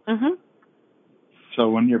 So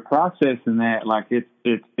when you're processing that, like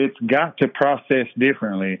it's got to process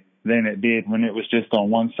differently than it did when it was just on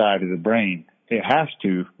one side of the brain. It has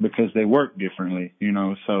to, because they work differently,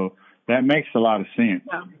 so that makes a lot of sense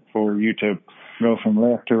for you to go from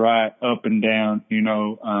left to right, up and down,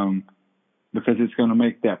 because it's going to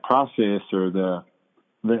make that process or the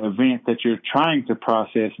event that you're trying to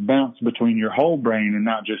process bounce between your whole brain and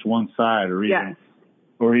not just one side or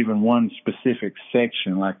even one specific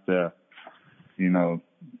section, like the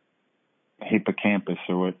hippocampus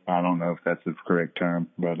or what, I don't know if that's the correct term,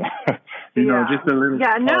 but just a little.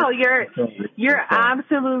 Yeah, no, you're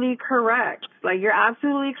absolutely correct. Like, you're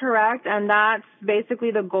absolutely correct, and that's basically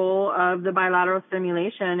the goal of the bilateral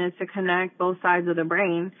stimulation, is to connect both sides of the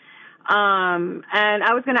brain. And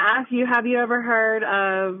I was going to ask you, have you ever heard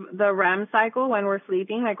of the REM cycle when we're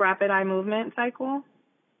sleeping, like rapid eye movement cycle?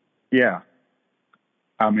 Yeah.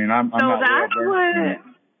 I mean, I'm so not that's what.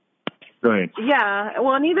 Go ahead. Yeah,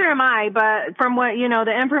 well, neither am I, but from what,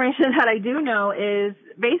 the information that I do know is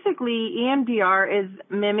basically EMDR is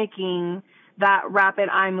mimicking that rapid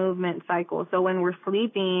eye movement cycle. So when we're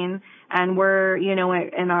sleeping and we're, in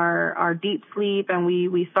our deep sleep and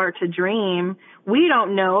we start to dream, we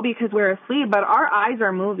don't know because we're asleep, but our eyes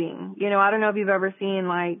are moving. I don't know if you've ever seen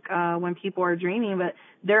when people are dreaming, but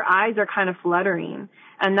their eyes are kind of fluttering.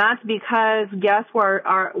 And that's because, yes,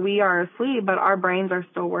 we are asleep, but our brains are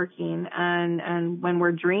still working. And when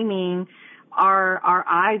we're dreaming, our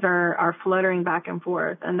eyes are fluttering back and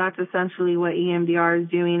forth. And that's essentially what EMDR is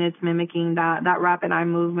doing. It's mimicking that rapid eye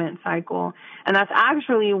movement cycle. And that's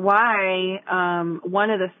actually why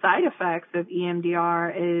one of the side effects of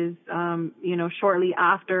EMDR is, shortly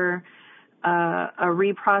after a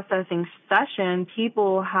reprocessing session,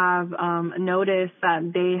 people have noticed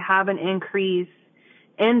that they have an increase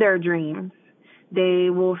in their dreams. They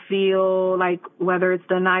will feel like, whether it's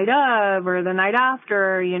the night of or the night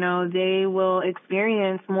after, they will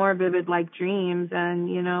experience more vivid like dreams. And,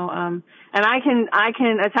 and I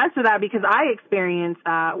can attest to that because I experienced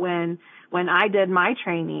that when I did my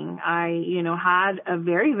training. I, had a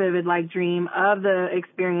very vivid like dream of the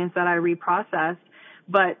experience that I reprocessed.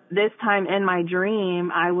 But this time in my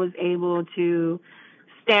dream, I was able to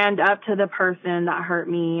stand up to the person that hurt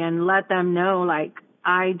me and let them know, like,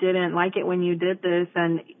 I didn't like it when you did this.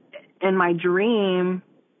 And in my dream,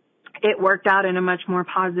 it worked out in a much more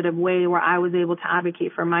positive way where I was able to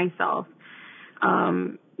advocate for myself.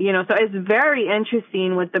 So it's very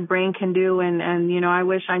interesting what the brain can do. And I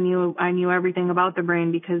wish I knew everything about the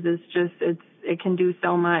brain because it can do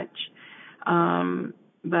so much.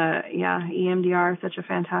 But yeah, EMDR is such a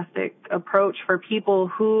fantastic approach for people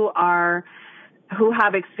who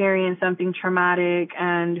have experienced something traumatic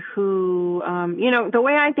and who, the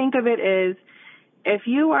way I think of it is, if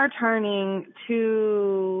you are turning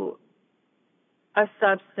to a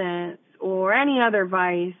substance or any other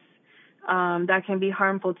vice that can be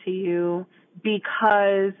harmful to you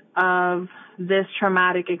because of this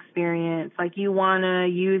traumatic experience, like you want to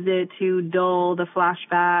use it to dull the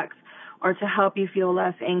flashbacks or to help you feel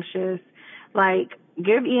less anxious, like,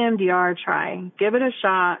 give EMDR a try, give it a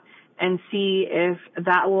shot, and see if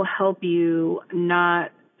that will help you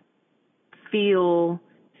not feel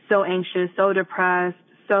so anxious, so depressed,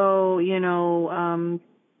 so,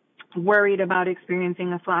 worried about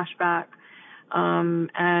experiencing a flashback.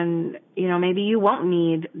 And, maybe you won't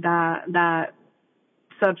need that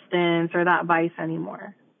substance or that vice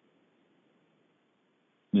anymore.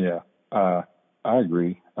 Yeah, I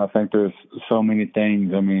agree. I think there's so many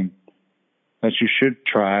things, that you should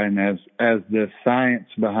try. And as the science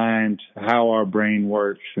behind how our brain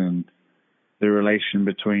works and the relation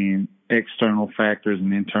between external factors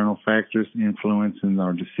and internal factors influencing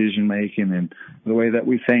our decision making and the way that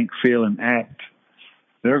we think, feel, and act,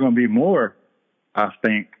 there are going to be more I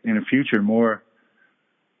think in the future more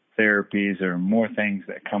therapies or more things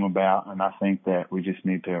that come about, and I think that we just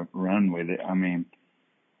need to run with it. I mean,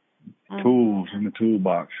 tools in the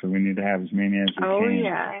toolbox, so we need to have as many as we can. Oh,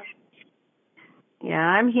 yeah. Yeah,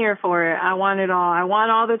 I'm here for it. I want it all. I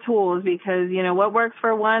want all the tools because, you know, what works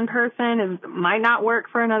for one person might not work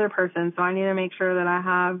for another person. So I need to make sure that I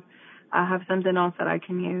have something else that I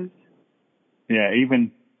can use. Yeah,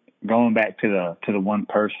 even going back to the one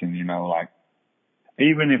person, you know, like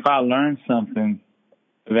even if I learn something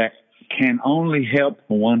that can only help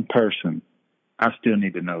one person, I still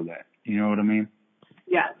need to know that. You know what I mean?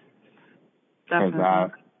 Yes, definitely.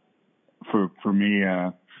 Because for me,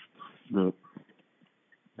 I'm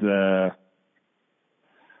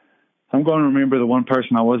going to remember the one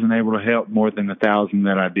person I wasn't able to help more than 1,000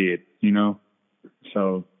 that I did. You know,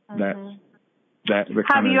 so that.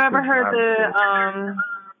 Have you ever heard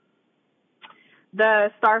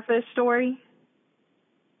the starfish story?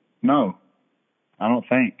 No, I don't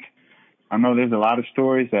think. I know there's a lot of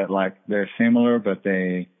stories that like they're similar, but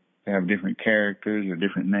they have different characters or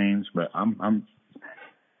different names. But I'm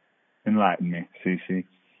enlighten me, Cece.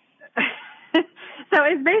 So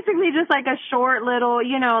it's basically just like a short little,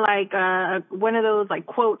 you know, like one of those like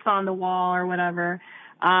quotes on the wall or whatever.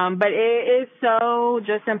 But it is so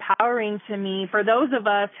just empowering to me for those of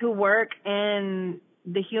us who work in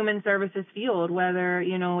the human services field, whether,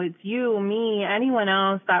 you know, it's you, me, anyone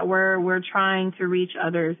else that we're trying to reach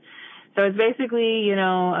others. So it's basically, you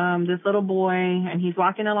know, this little boy, and he's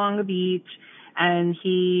walking along the beach, and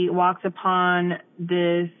he walks upon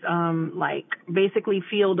this, like, basically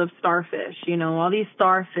field of starfish. You know, all these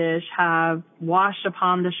starfish have washed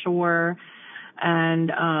upon the shore, and,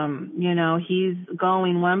 you know, he's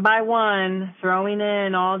going one by one, throwing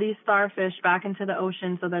in all these starfish back into the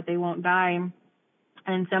ocean so that they won't die.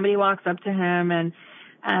 And somebody walks up to him, and,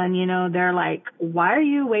 you know, they're like, why are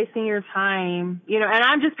you wasting your time? You know, and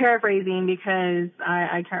I'm just paraphrasing because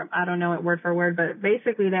I don't know it word for word, but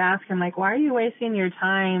basically they ask him, like, why are you wasting your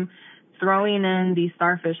time throwing in these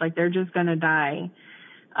starfish? Like, they're just going to die.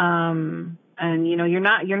 And, you know, you're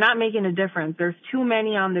not making a difference. There's too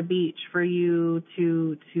many on the beach for you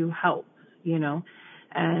to help, you know,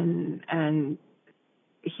 and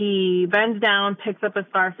he bends down, picks up a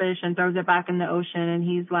starfish, and throws it back in the ocean. And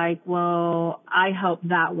he's like, well, I helped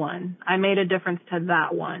that one. I made a difference to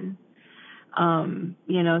that one.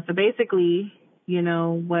 You know, so basically, you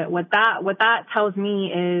know, what that tells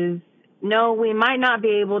me is, no, we might not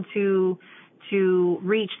be able to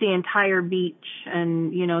reach the entire beach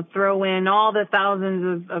and, you know, throw in all the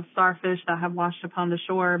thousands of starfish that have washed upon the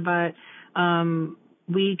shore, but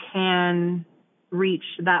we can reach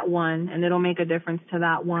that one, and it'll make a difference to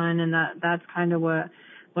that one. And that's kind of what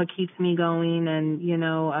keeps me going. And, you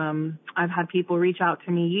know, I've had people reach out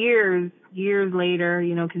to me years later,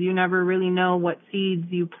 you know, because you never really know what seeds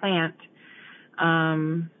you plant.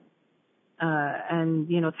 And,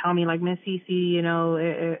 you know, tell me, like, Miss Cece, you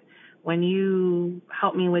know, when you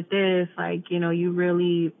help me with this, like, you know, you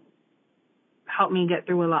really helped me get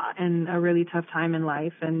through a lot and a really tough time in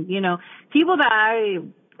life. And, you know, people that I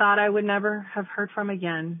thought I would never have heard from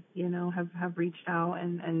again, you know, have reached out,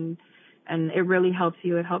 and it really helps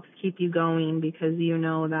you. It helps keep you going because you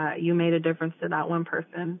know that you made a difference to that one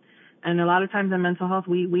person. And a lot of times in mental health,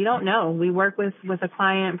 we don't know. We work with a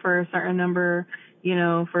client for a certain number, you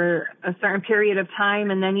know, for a certain period of time,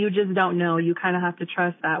 and then you just don't know. You kind of have to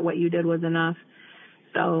trust that what you did was enough.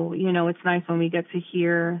 So, you know, it's nice when we get to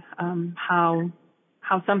hear how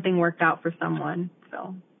something worked out for someone.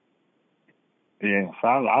 So. Yes,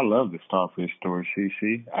 I love the starfish story,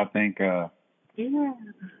 Cece. I think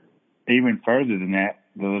even further than that,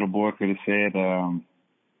 the little boy could have said,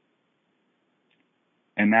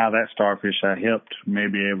 and now that starfish I helped may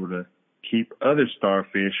be able to keep other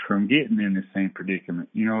starfish from getting in the same predicament.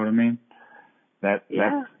 You know what I mean? That's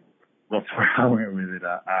where I went with it.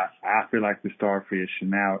 I feel like the starfish, and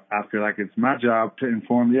now I feel like it's my job to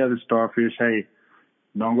inform the other starfish, hey,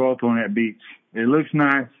 don't go up on that beach. It looks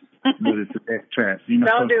nice, but it's a death trap. You know?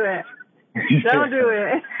 Don't do it. Don't do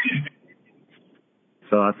it.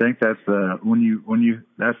 So I think that's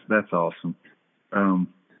that's awesome.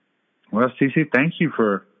 Well, Cece, thank you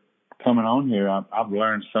for coming on here. I've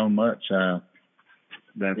learned so much. No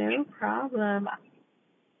problem.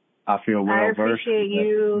 I feel well versed. I appreciate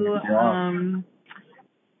you.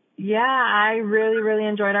 Yeah, I really, really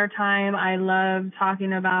enjoyed our time. I love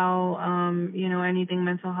talking about, you know, anything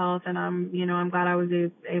mental health, and I'm glad I was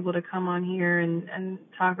able to come on here and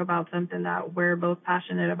talk about something that we're both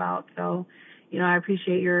passionate about. So, you know, I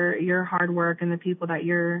appreciate your hard work and the people that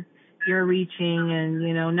you're you're reaching, and,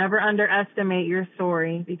 you know, never underestimate your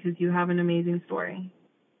story because you have an amazing story.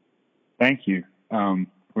 Thank you.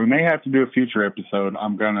 We may have to do a future episode.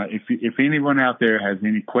 I'm gonna, if anyone out there has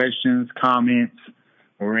any questions, comments,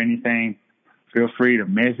 or anything, feel free to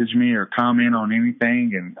message me or comment on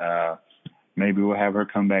anything, and maybe we'll have her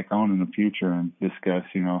come back on in the future and discuss,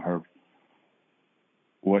 you know,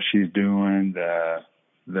 what she's doing, the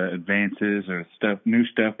advances or new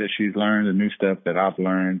stuff that she's learned, the new stuff that I've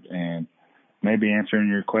learned, and maybe answering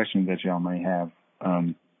your questions that y'all may have.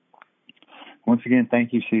 Once again,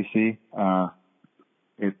 thank you, Cece.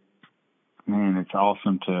 It's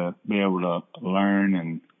awesome to be able to learn,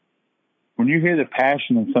 and when you hear the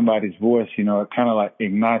passion in somebody's voice, you know, it kind of like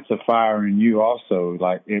ignites a fire in you also.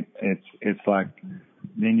 Like it's like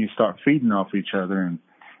then you start feeding off each other, and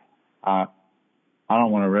I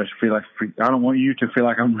don't want to I don't want you to feel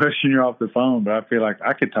like I'm rushing you off the phone, but I feel like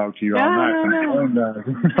I could talk to you all night. No.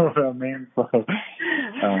 You know what I mean? So,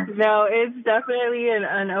 no, it's definitely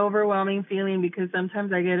an overwhelming feeling, because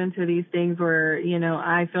sometimes I get into these things where, you know,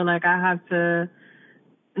 I feel like I have to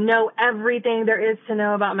know everything there is to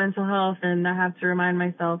know about mental health, and I have to remind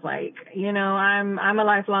myself, like, you know, I'm a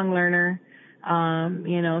lifelong learner,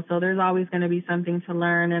 you know, so there's always going to be something to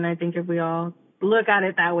learn, and I think if we all look at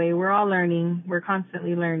it that way, we're all learning. We're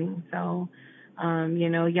constantly learning. So, you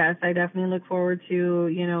know, yes, I definitely look forward to,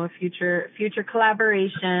 you know, a future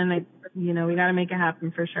collaboration. You know, we got to make it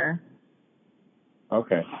happen for sure.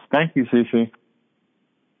 Okay. Thank you, Cece.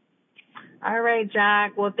 All right,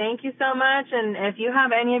 Jack. Well, thank you so much. And if you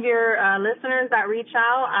have any of your listeners that reach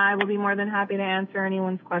out, I will be more than happy to answer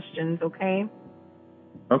anyone's questions. Okay?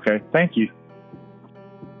 Okay. Thank you.